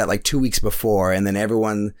supposed to do that like 2 weeks before, and then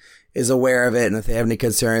everyone is aware of it. And if they have any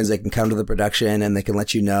concerns, they can come to the production and they can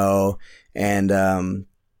let you know. And,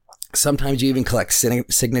 sometimes you even collect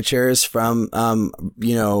signatures from,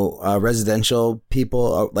 you know, residential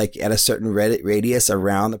people, like at a certain radius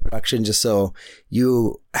around the production, just so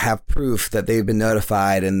you have proof that they've been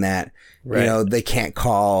notified and that, you know, they can't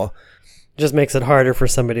call. Just makes it harder for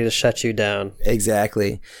somebody to shut you down.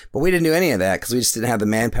 Exactly. But we didn't do any of that because we just didn't have the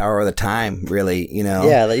manpower or the time, really, you know?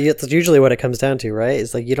 Yeah, that's usually what it comes down to, right?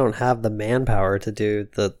 It's like you don't have the manpower to do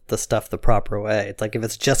the stuff the proper way. It's like if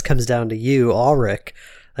it just comes down to you, Alrik,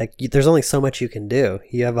 like there's only so much you can do.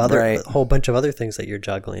 You have a whole bunch of other things that you're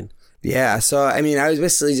juggling. Yeah. So, I mean, I was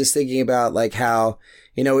basically just thinking about like how,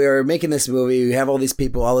 you know, we were making this movie. We have all these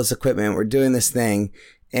people, all this equipment. We're doing this thing.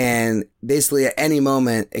 And basically at any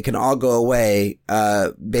moment it can all go away,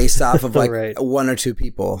 based off of like Right. one or two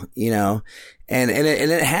people, you know? And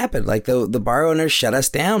it happened. Like the bar owners shut us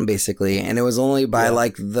down basically. And it was only by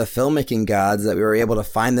like the filmmaking gods that we were able to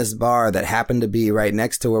find this bar that happened to be right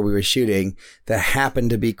next to where we were shooting, that happened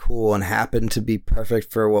to be cool and happened to be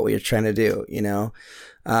perfect for what we were trying to do, you know?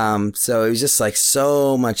 So it was just like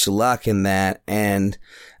so much luck in that. And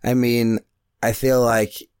I mean, I feel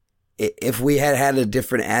like if we had had a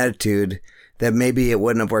different attitude, that maybe it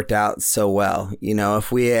wouldn't have worked out so well. You know, if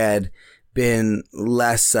we had been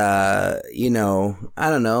less, you know, I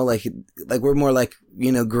don't know, like we're more like,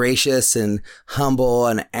 you know, gracious and humble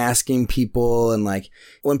and asking people, and like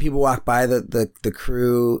when people walk by the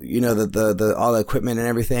crew, you know, the all the equipment and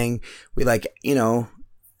everything, we like, you know,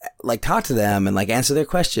 like talk to them and like answer their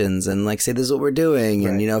questions and like say this is what we're doing,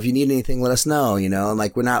 and you know, if you need anything let us know, you know, and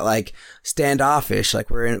like we're not like standoffish, like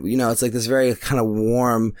we're in, you know, it's like this very kind of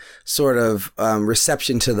warm sort of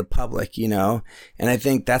reception to the public, you know. And I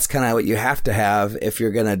think that's kind of what you have to have if you're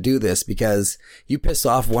gonna do this, because you piss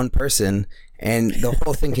off one person and the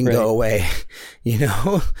whole thing can go away, you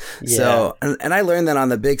know? Yeah. So, and I learned that on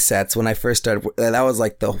the big sets when I first started. That was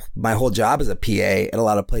like my whole job as a PA at a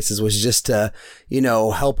lot of places was just to, you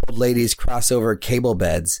know, help old ladies cross over cable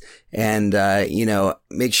beds and, you know,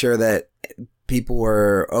 make sure that people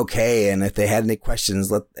were okay. And if they had any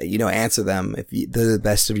questions, you know, answer them to the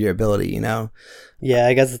best of your ability, you know? Yeah,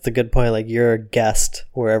 I guess it's a good point. Like you're a guest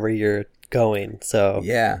wherever you're going, so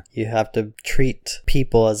you have to treat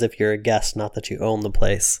people as if you're a guest, not that you own the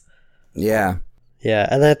place. And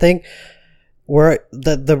I think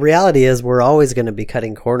the reality is we're always going to be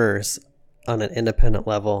cutting corners on an independent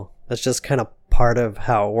level. That's just kind of part of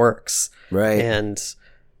how it works, right? And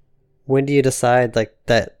when do you decide like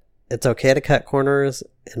that it's okay to cut corners,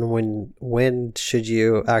 and when should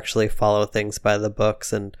you actually follow things by the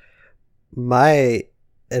books? And my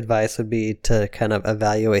advice would be to kind of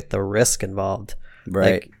evaluate the risk involved.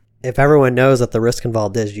 Right. Like, if everyone knows that the risk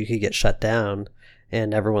involved is you could get shut down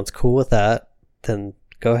and everyone's cool with that, then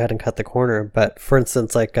go ahead and cut the corner. But for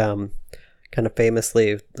instance, like kind of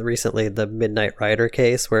famously recently, the Midnight Rider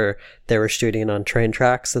case where they were shooting on train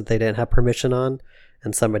tracks that they didn't have permission on,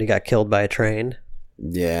 and somebody got killed by a train.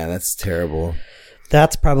 Yeah, that's terrible.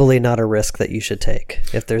 That's probably not a risk that you should take.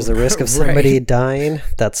 If there's a risk of somebody dying,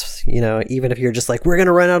 that's, you know, even if you're just like, we're going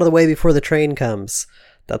to run out of the way before the train comes,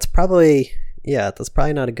 that's probably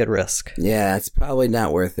not a good risk. Yeah, it's probably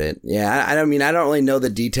not worth it. Yeah, I don't really know the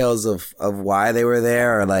details of why they were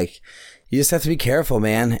there, or like, you just have to be careful,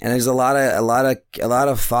 man. And there's a lot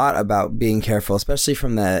of thought about being careful, especially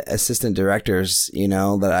from the assistant directors, you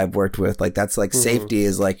know, that I've worked with. Like that's like safety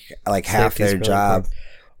is like half their job. Important.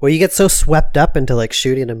 Well, you get so swept up into like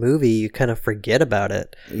shooting a movie, you kind of forget about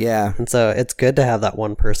it. Yeah. And so it's good to have that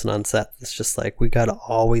one person on set that's just like, we got to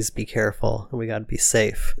always be careful and we got to be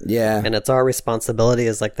safe. Yeah. And it's our responsibility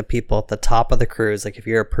as like the people at the top of the crews. Like if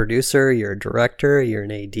you're a producer, you're a director, you're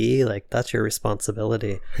an AD, like that's your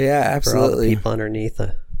responsibility. Yeah, absolutely. For all the people underneath.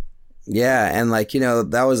 Yeah, and like, you know,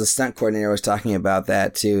 that was a stunt coordinator was talking about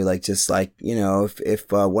that too. Like, just like, you know,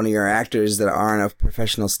 if one of your actors that aren't a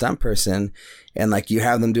professional stunt person, and like you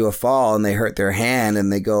have them do a fall and they hurt their hand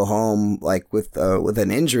and they go home like with an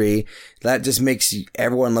injury, that just makes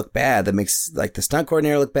everyone look bad. That makes like the stunt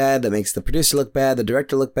coordinator look bad. That makes the producer look bad. The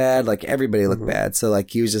director look bad. Like everybody look bad. So like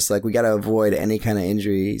he was just like, we got to avoid any kind of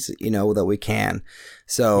injuries, you know, that we can.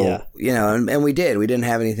 So, you know, and we didn't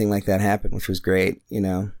have anything like that happen, which was great, you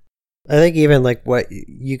know. I think even like what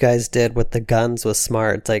you guys did with the guns was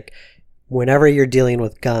smart. It's like whenever you're dealing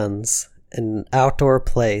with guns in an outdoor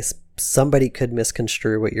place, somebody could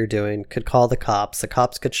misconstrue what you're doing, could call the cops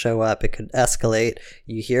could show up, it could escalate.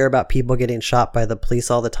 You hear about people getting shot by the police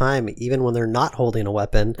all the time, even when they're not holding a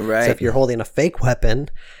weapon. Right. So if you're holding a fake weapon,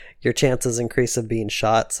 your chances increase of being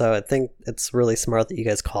shot. So I think it's really smart that you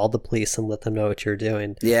guys called the police and let them know what you're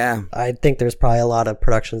doing. Yeah. I think there's probably a lot of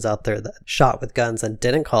productions out there that shot with guns and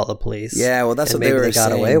didn't call the police. Yeah, well, that's what they were saying. Maybe they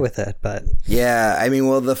got away with it, but... Yeah, I mean,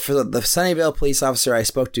 well, the Sunnyvale police officer I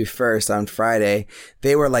spoke to first on Friday,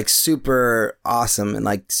 they were like super awesome and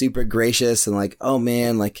like super gracious and like, oh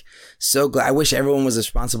man, like so glad. I wish everyone was as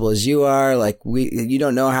responsible as you are. Like you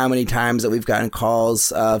don't know how many times that we've gotten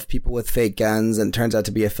calls of people with fake guns and it turns out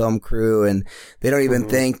to be a film crew and they don't even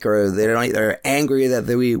think, or they're angry that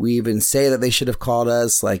we even say that they should have called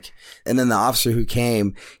us. Like, and then the officer who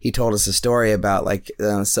came, he told us a story about like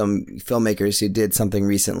some filmmakers who did something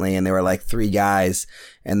recently and they were like 3 guys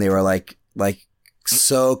and they were like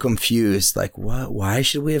so confused. Like, what? Why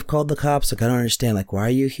should we have called the cops? Like, I don't understand. Like, why are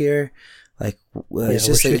you here? Like, it's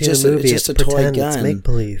just a toy gun. It's make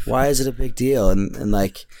believe. Why is it a big deal? And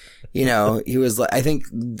like, you know, he was like, I think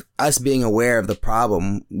us being aware of the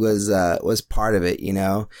problem was part of it, you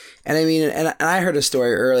know? And I mean, and I heard a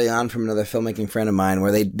story early on from another filmmaking friend of mine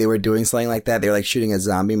where they were doing something like that. They were like shooting a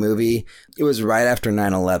zombie movie. It was right after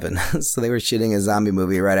 9/11. So they were shooting a zombie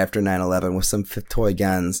movie right after 9/11 with some toy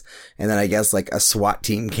guns. And then I guess like a SWAT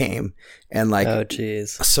team came and like, oh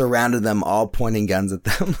geez, surrounded them, all pointing guns at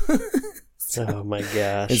them. Oh my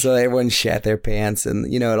gosh. And so everyone shat their pants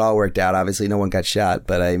and, you know, it all worked out. Obviously no one got shot,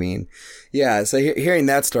 but I mean, yeah. So hearing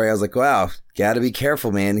that story, I was like, wow, gotta be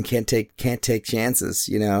careful, man. Can't take chances,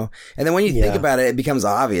 you know? And then when you think about it, it becomes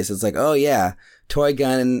obvious. It's like, oh yeah, toy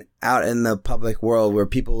gun out in the public world where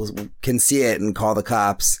people can see it and call the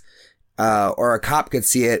cops. Or a cop could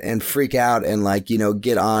see it and freak out and like, you know,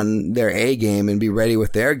 get on their A game and be ready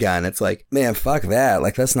with their gun. It's like, man, fuck that.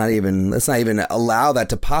 Like, let's not even allow that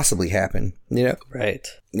to possibly happen, you know? Right.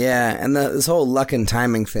 Yeah. And this whole luck and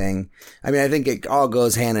timing thing, I mean, I think it all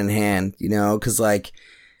goes hand in hand, you know, cause like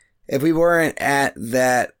if we weren't at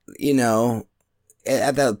that, you know,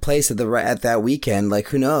 at that place at that weekend, like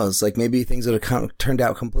who knows, like maybe things would have turned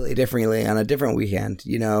out completely differently on a different weekend,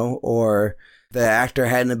 you know, or the actor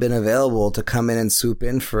hadn't been available to come in and swoop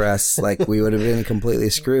in for us, like we would have been completely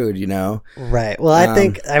screwed, you know? Right. Well, I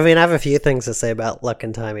have a few things to say about luck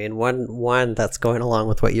and timing. One that's going along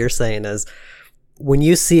with what you're saying is when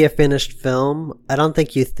you see a finished film, I don't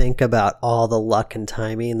think you think about all the luck and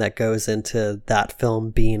timing that goes into that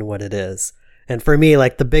film being what it is. And for me,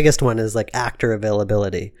 like the biggest one is like actor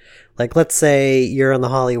availability. Like let's say you're on the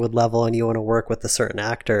Hollywood level and you want to work with a certain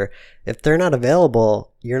actor. If they're not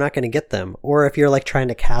available, you're not going to get them. Or if you're like trying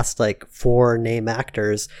to cast like 4 name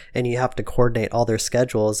actors and you have to coordinate all their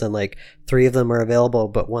schedules and like 3 of them are available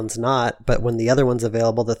but one's not, but when the other one's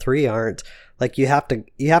available the 3 aren't, like you have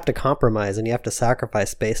to compromise and you have to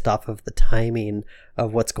sacrifice based off of the timing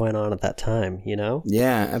of what's going on at that time, you know?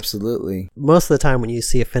 Yeah, absolutely. Most of the time when you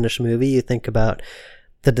see a finished movie, you think about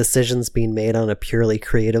the decisions being made on a purely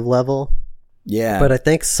creative level. Yeah. But I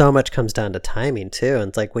think so much comes down to timing too. And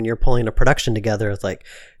it's like when you're pulling a production together, it's like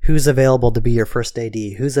who's available to be your first AD,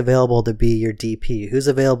 who's available to be your DP, who's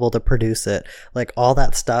available to produce it. Like all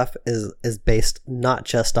that stuff is based not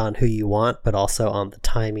just on who you want, but also on the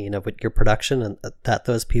timing of your production and that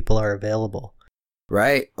those people are available.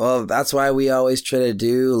 Right. Well, that's why we always try to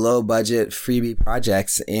do low budget freebie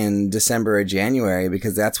projects in December or January,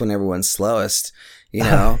 because that's when everyone's slowest. You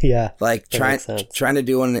know, yeah, like trying to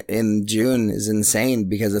do one in June is insane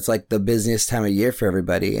because it's like the busiest time of year for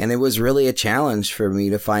everybody. And it was really a challenge for me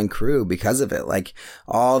to find crew because of it. Like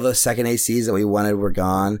all the second ACs that we wanted were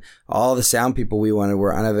gone. All the sound people we wanted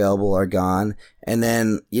were unavailable or gone. And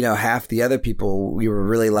then, you know, half the other people we were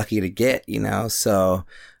really lucky to get, you know, so,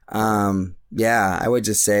 yeah, I would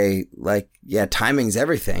just say like, yeah, timing's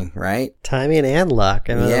everything, right? Timing and luck.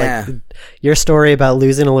 I mean, yeah. Like your story about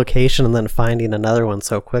losing a location and then finding another one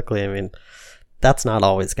so quickly. I mean, that's not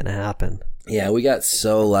always going to happen. Yeah, we got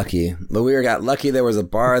so lucky. But we got lucky there was a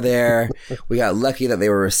bar there. We got lucky that they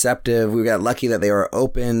were receptive. We got lucky that they were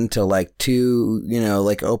open to like you know,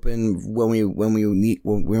 like open when we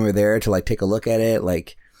were there to like take a look at it.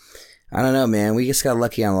 Like, I don't know, man. We just got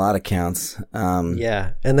lucky on a lot of counts.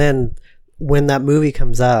 Yeah. And then when that movie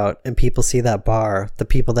comes out and people see that bar, the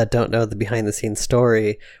people that don't know the behind the scenes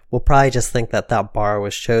story will probably just think that that bar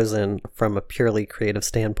was chosen from a purely creative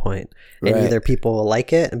standpoint. And Right. either people will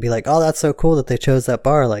like it and be like, oh, that's so cool that they chose that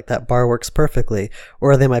bar. Like that bar works perfectly.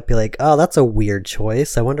 Or they might be like, oh, that's a weird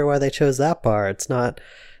choice. I wonder why they chose that bar. It's not,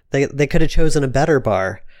 they could have chosen a better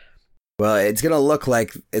bar. Well, it's going to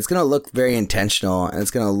look very intentional, and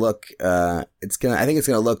it's going to look, I think it's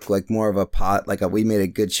going to look like more of a pot, we made a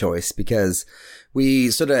good choice because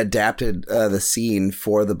we sort of adapted the scene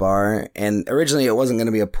for the bar. And originally it wasn't going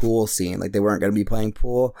to be a pool scene. Like they weren't going to be playing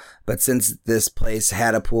pool, but since this place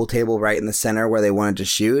had a pool table right in the center where they wanted to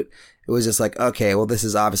shoot, it was just like, okay, well, this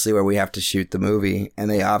is obviously where we have to shoot the movie, and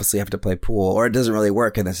they obviously have to play pool, or it doesn't really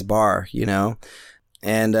work in this bar, you know?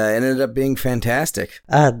 And it ended up being fantastic.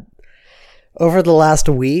 Over the last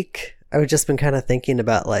week, I've just been kind of thinking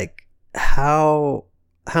about like how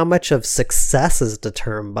much of success is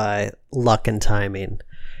determined by luck and timing.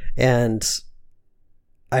 And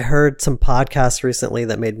I heard some podcasts recently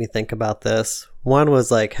that made me think about this. One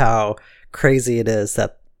was like how crazy it is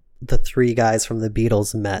that the 3 guys from the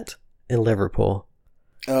Beatles met in Liverpool.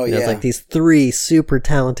 Oh, yeah. It's like these 3 super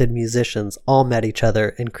talented musicians all met each other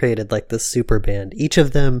and created like this super band. Each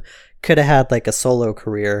of them could have had like a solo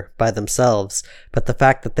career by themselves, but the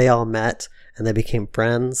fact that they all met and they became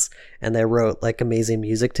friends and they wrote like amazing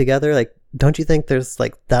music together, like don't you think there's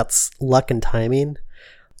like, that's luck and timing?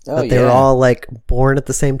 Oh, that they were all like born at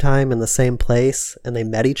the same time in the same place and they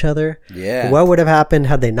met each other. Yeah. What would have happened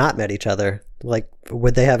had they not met each other? Like,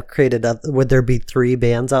 would they have created would there be 3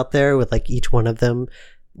 bands out there with like each one of them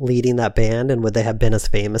leading that band, and would they have been as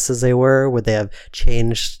famous as they were? Would they have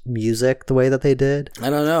changed music the way that they did? I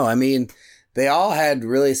don't know. I mean, they all had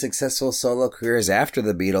really successful solo careers after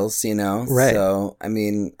the Beatles, you know? Right. So, I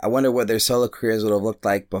mean, I wonder what their solo careers would have looked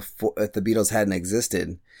like before, if the Beatles hadn't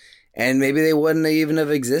existed. And maybe they wouldn't even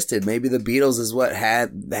have existed. Maybe the Beatles is what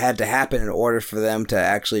had to happen in order for them to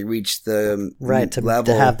actually reach the level.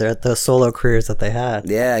 To have the solo careers that they had.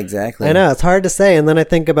 Yeah, exactly. I know, it's hard to say. And then I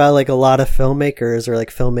think about like a lot of filmmakers or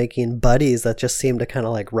like filmmaking buddies that just seem to kind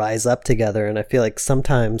of like rise up together. And I feel like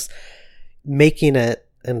sometimes making it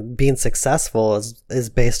and being successful is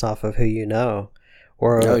based off of who you know.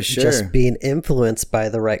 Or just being influenced by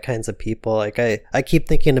the right kinds of people. Like I keep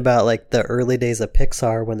thinking about like the early days of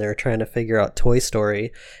Pixar when they were trying to figure out Toy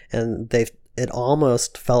Story, and it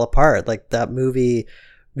almost fell apart. Like that movie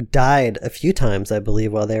died a few times, I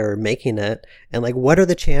believe, while they were making it. And like, what are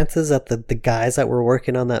the chances that the guys that were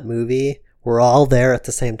working on that movie were all there at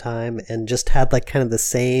the same time and just had like kind of the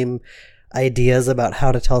same ideas about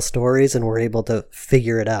how to tell stories and were able to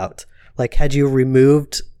figure it out? Like, had you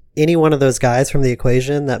removed any one of those guys from the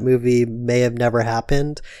equation, that movie may have never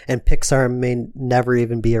happened, and Pixar may never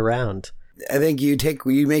even be around. I think you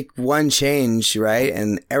make one change, right,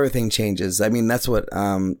 and everything changes. I mean, that's what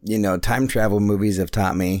time travel movies have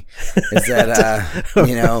taught me, is that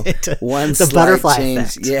right. One the slight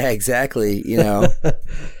change. Effect. Yeah, exactly.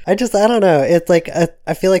 I don't know. It's like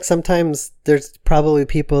I feel like sometimes there's probably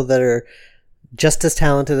people that are just as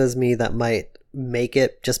talented as me that might make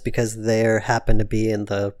it just because they happen to be in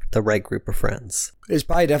the right group of friends. There's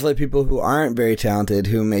probably definitely people who aren't very talented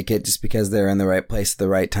who make it just because they're in the right place at the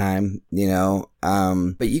right time,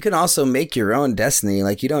 but you can also make your own destiny.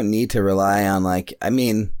 Like, you don't need to rely on I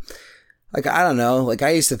don't know, like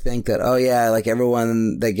I used to think that, oh yeah, like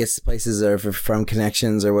everyone that gets places are from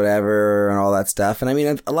connections or whatever and all that stuff. And I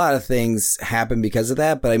mean, a lot of things happen because of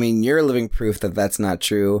that, but I mean, you're living proof that that's not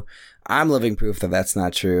true. I'm living proof that that's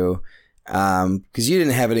not true. Because you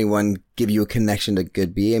didn't have anyone give you a connection to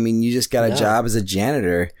Goodby. I mean, you just got a job as a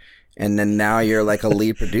janitor, and then now you're like a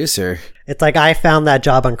lead producer. It's like I found that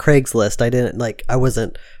job on Craigslist. I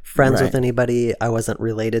wasn't friends with anybody. I wasn't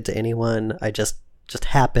related to anyone. I just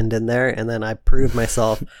happened in there, and then I proved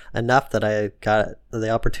myself enough that I got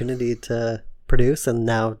the opportunity to produce and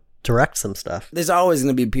now direct some stuff. There's always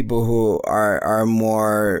going to be people who are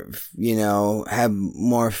more, have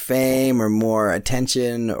more fame or more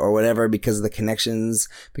attention or whatever because of the connections,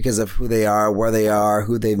 because of who they are, where they are,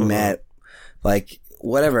 who they've met, like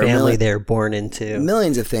whatever. Family they're born into.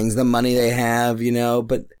 Millions of things, the money they have,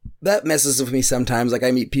 but that messes with me sometimes. Like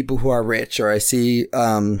I meet people who are rich, or I see,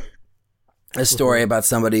 a story about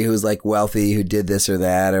somebody who's like wealthy who did this or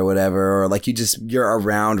that or whatever, or like you're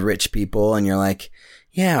around rich people and you're like,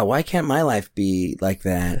 yeah, why can't my life be like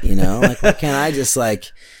that? Like, why can't I just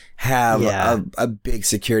like have a big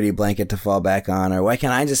security blanket to fall back on? Or why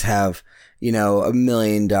can't I just have, $1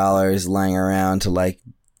 million lying around to like,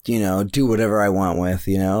 do whatever I want with,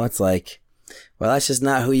 It's like, well, that's just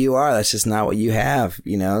not who you are. That's just not what you have,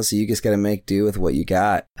 so you just got to make do with what you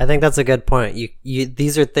got. I think that's a good point.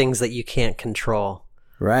 These are things that you can't control.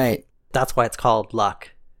 Right. That's why it's called luck.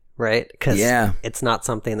 Right? Because it's not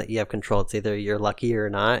something that you have control. It's either you're lucky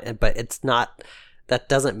or not. But it's not. That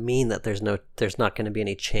doesn't mean that there's not going to be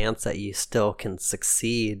any chance that you still can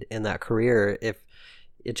succeed in that career. If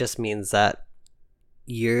it just means that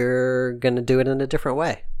you're going to do it in a different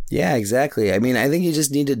way. Yeah, exactly. I mean, I think you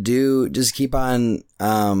just need to just keep on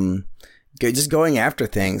just going after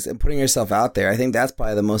things and putting yourself out there. I think that's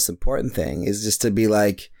probably the most important thing, is just to be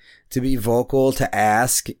vocal, to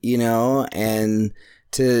ask, and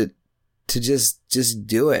to just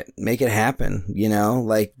do it, make it happen,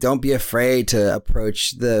 like don't be afraid to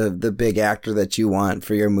approach the big actor that you want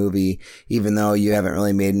for your movie, even though you haven't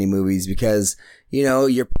really made any movies, because,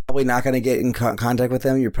 you're probably not going to get in contact with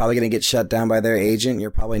them. You're probably going to get shut down by their agent.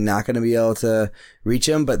 You're probably not going to be able to reach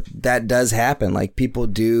them, but that does happen. Like, people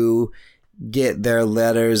do get their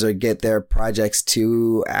letters or get their projects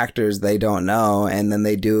to actors they don't know, and then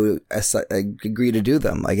they do agree to do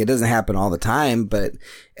them. Like, it doesn't happen all the time, but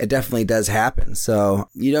it definitely does happen. So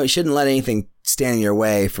you shouldn't let anything stand in your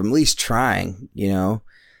way from at least trying.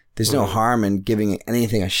 There's no harm in giving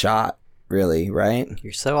anything a shot, really, right?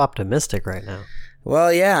 You're so optimistic right now.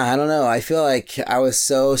 Well, yeah, I don't know. I feel like I was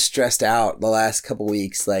so stressed out the last couple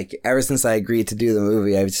weeks. Like, ever since I agreed to do the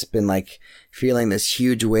movie, I've just been like feeling this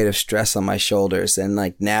huge weight of stress on my shoulders. And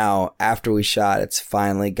like now, after we shot, it's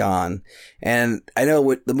finally gone. And I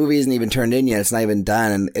know the movie isn't even turned in yet. It's not even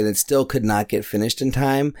done. And it still could not get finished in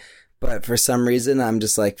time. But for some reason, I'm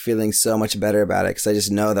just like feeling so much better about it because I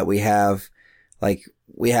just know that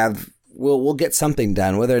we'll get something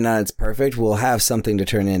done. Whether or not it's perfect, we'll have something to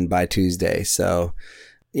turn in by Tuesday. So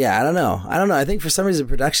yeah, I don't know. I think for some reason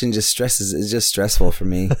production is just stressful for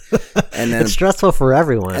me. And then it's stressful for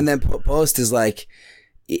everyone. And then post is like,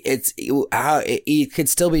 it could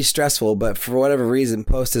still be stressful, but for whatever reason,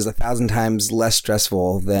 post is 1,000 times less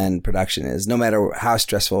stressful than production is, no matter how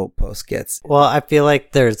stressful post gets. Well, I feel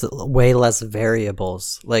like there's way less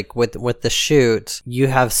variables. Like with the shoot, you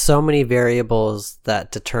have so many variables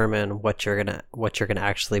that determine what you're gonna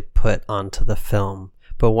actually put onto the film.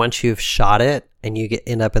 But once you've shot it and you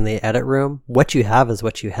end up in the edit room, what you have is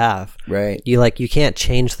what you have. Right. You can't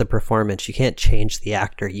change the performance. You can't change the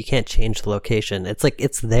actor. You can't change the location. It's like,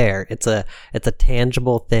 it's there. It's a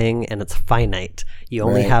tangible thing and it's finite. You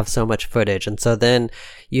only have so much footage. And so then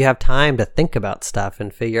you have time to think about stuff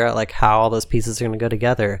and figure out like how all those pieces are going to go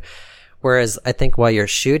together. Whereas I think while you're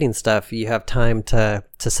shooting stuff, you have time to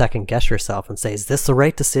second guess yourself and say, is this the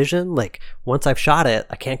right decision? Like once I've shot it,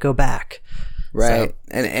 I can't go back. Right. So,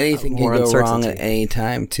 and anything can go wrong at any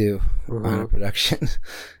time too on a production.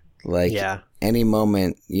 Like any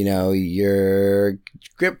moment, your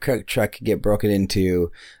grip truck could get broken into,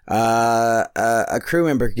 a crew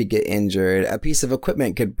member could get injured, a piece of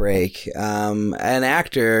equipment could break, an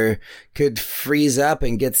actor could freeze up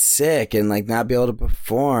and get sick and like not be able to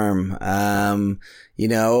perform. A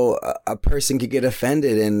person could get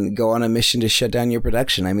offended and go on a mission to shut down your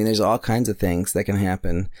production. I mean, there's all kinds of things that can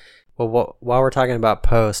happen. Well, while we're talking about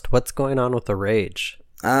post, what's going on with The Rage?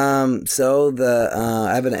 So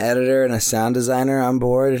I have an editor and a sound designer on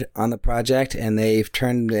board on the project, and they've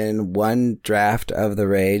turned in one draft of The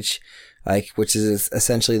Rage, which is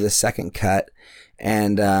essentially the second cut.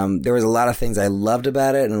 And, there was a lot of things I loved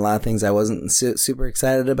about it and a lot of things I wasn't super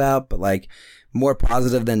excited about, but like more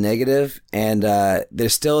positive than negative. And,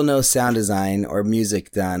 there's still no sound design or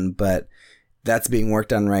music done, but that's being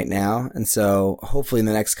worked on right now. And so hopefully in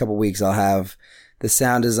the next couple weeks, I'll have the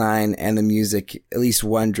sound design and the music, at least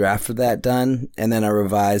one draft of that done, and then a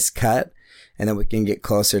revised cut. And then we can get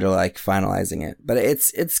closer to like finalizing it. But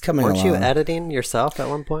it's coming along. Weren't you editing yourself at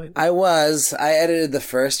one point? I edited the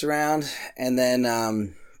first round, and then,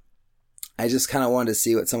 I just kind of wanted to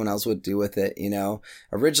see what someone else would do with it.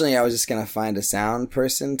 Originally I was just going to find a sound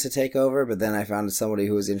person to take over, but then I found somebody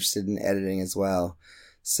who was interested in editing as well.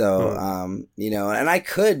 So, and I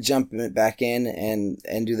could jump back in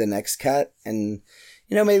and do the next cut. And,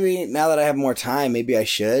 maybe now that I have more time, maybe I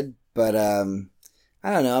should. But,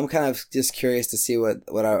 I don't know. I'm kind of just curious to see what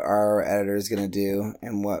our editor is going to do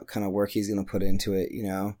and what kind of work he's going to put into it,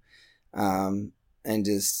 and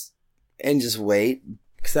just wait.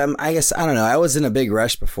 Cause I guess, I don't know. I was in a big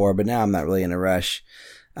rush before, but now I'm not really in a rush.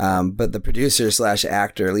 But the producer /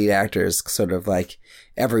 actor, lead actor is sort of like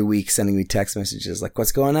every week sending me text messages like,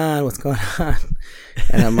 what's going on? What's going on?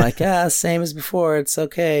 And I'm like, same as before. It's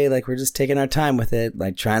okay. Like, we're just taking our time with it.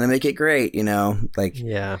 Like trying to make it great, don't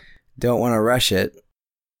want to rush it.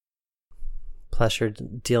 Plus you're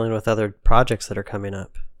dealing with other projects that are coming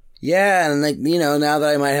up. Yeah, and now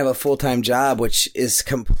that I might have a full-time job, which is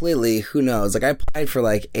completely, who knows, I applied for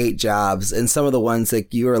 8 jobs, and some of the ones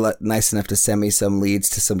you were nice enough to send me some leads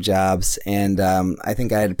to some jobs, and I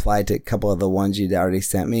think I had applied to a couple of the ones you'd already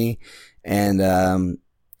sent me, and I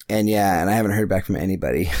haven't heard back from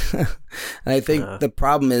anybody. And I think the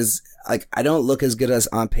problem is, I don't look as good as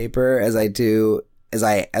on paper as I do as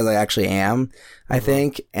I actually am, I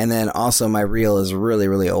think. And then also my reel is really,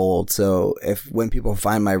 really old. So when people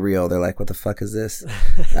find my reel, they're like, what the fuck is this?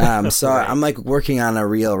 So right. I'm working on a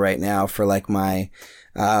reel right now for my,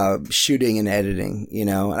 shooting and editing,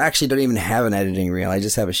 I actually don't even have an editing reel. I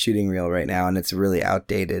just have a shooting reel right now, and it's really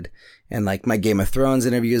outdated. And my Game of Thrones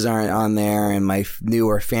interviews aren't on there, and my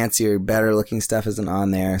newer, fancier, better looking stuff isn't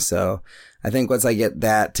on there. So I think once I get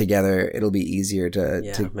that together, it'll be easier to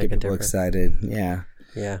get people excited. Yeah.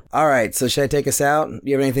 Yeah. All right. So should I take us out? Do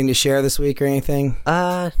you have anything to share this week or anything?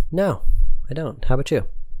 No, I don't. How about you?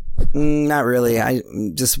 Not really. I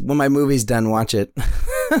just, when my movie's done, watch it.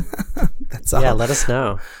 That's all. Yeah. Let us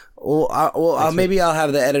know. Well, maybe I'll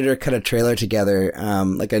have the editor cut a trailer together,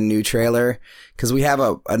 a new trailer, because we have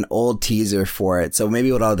an old teaser for it. So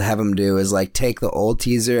maybe what I'll have him do is take the old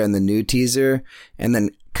teaser and the new teaser, and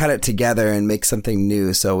then cut it together and make something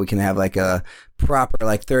new, so we can have a proper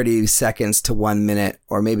like 30 seconds to 1 minute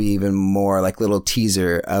or maybe even more like little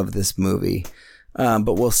teaser of this movie.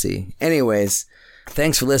 But we'll see. Anyways,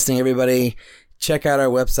 thanks for listening, everybody. Check out our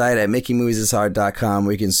website at makingmoviesishard.com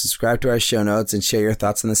where you can subscribe to our show notes and share your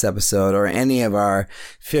thoughts on this episode or any of our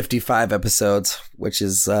 55 episodes, which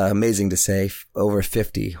is amazing to say. Over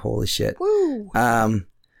 50. Holy shit. Woo.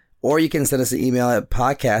 Or you can send us an email at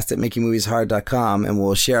podcast@makingmovieshard.com and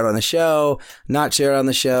we'll share it on the show, not share it on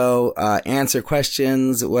the show, answer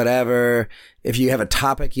questions, whatever. If you have a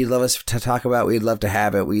topic you'd love us to talk about, we'd love to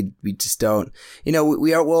have it. We just don't,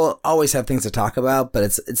 we'll always have things to talk about, but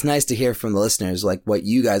it's nice to hear from the listeners, like what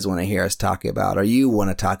you guys want to hear us talking about or you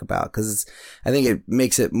want to talk about, because I think it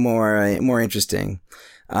makes it more interesting.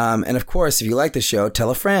 And of course, if you like the show,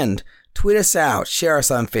 tell a friend. Tweet us out, share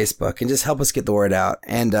us on Facebook, and just help us get the word out.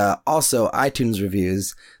 And also, iTunes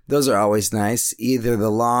reviews. Those are always nice. Either the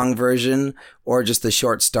long version or just the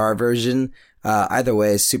short star version. Either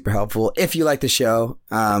way is super helpful. If you like the show.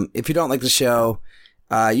 If you don't like the show,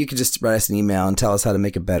 you can just write us an email and tell us how to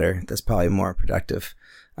make it better. That's probably more productive.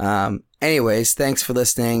 Anyways, thanks for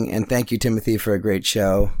listening. And thank you, Timothy, for a great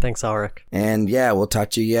show. Thanks, Alrik. And yeah, we'll talk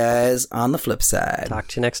to you guys on the flip side. Talk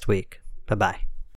to you next week. Bye-bye.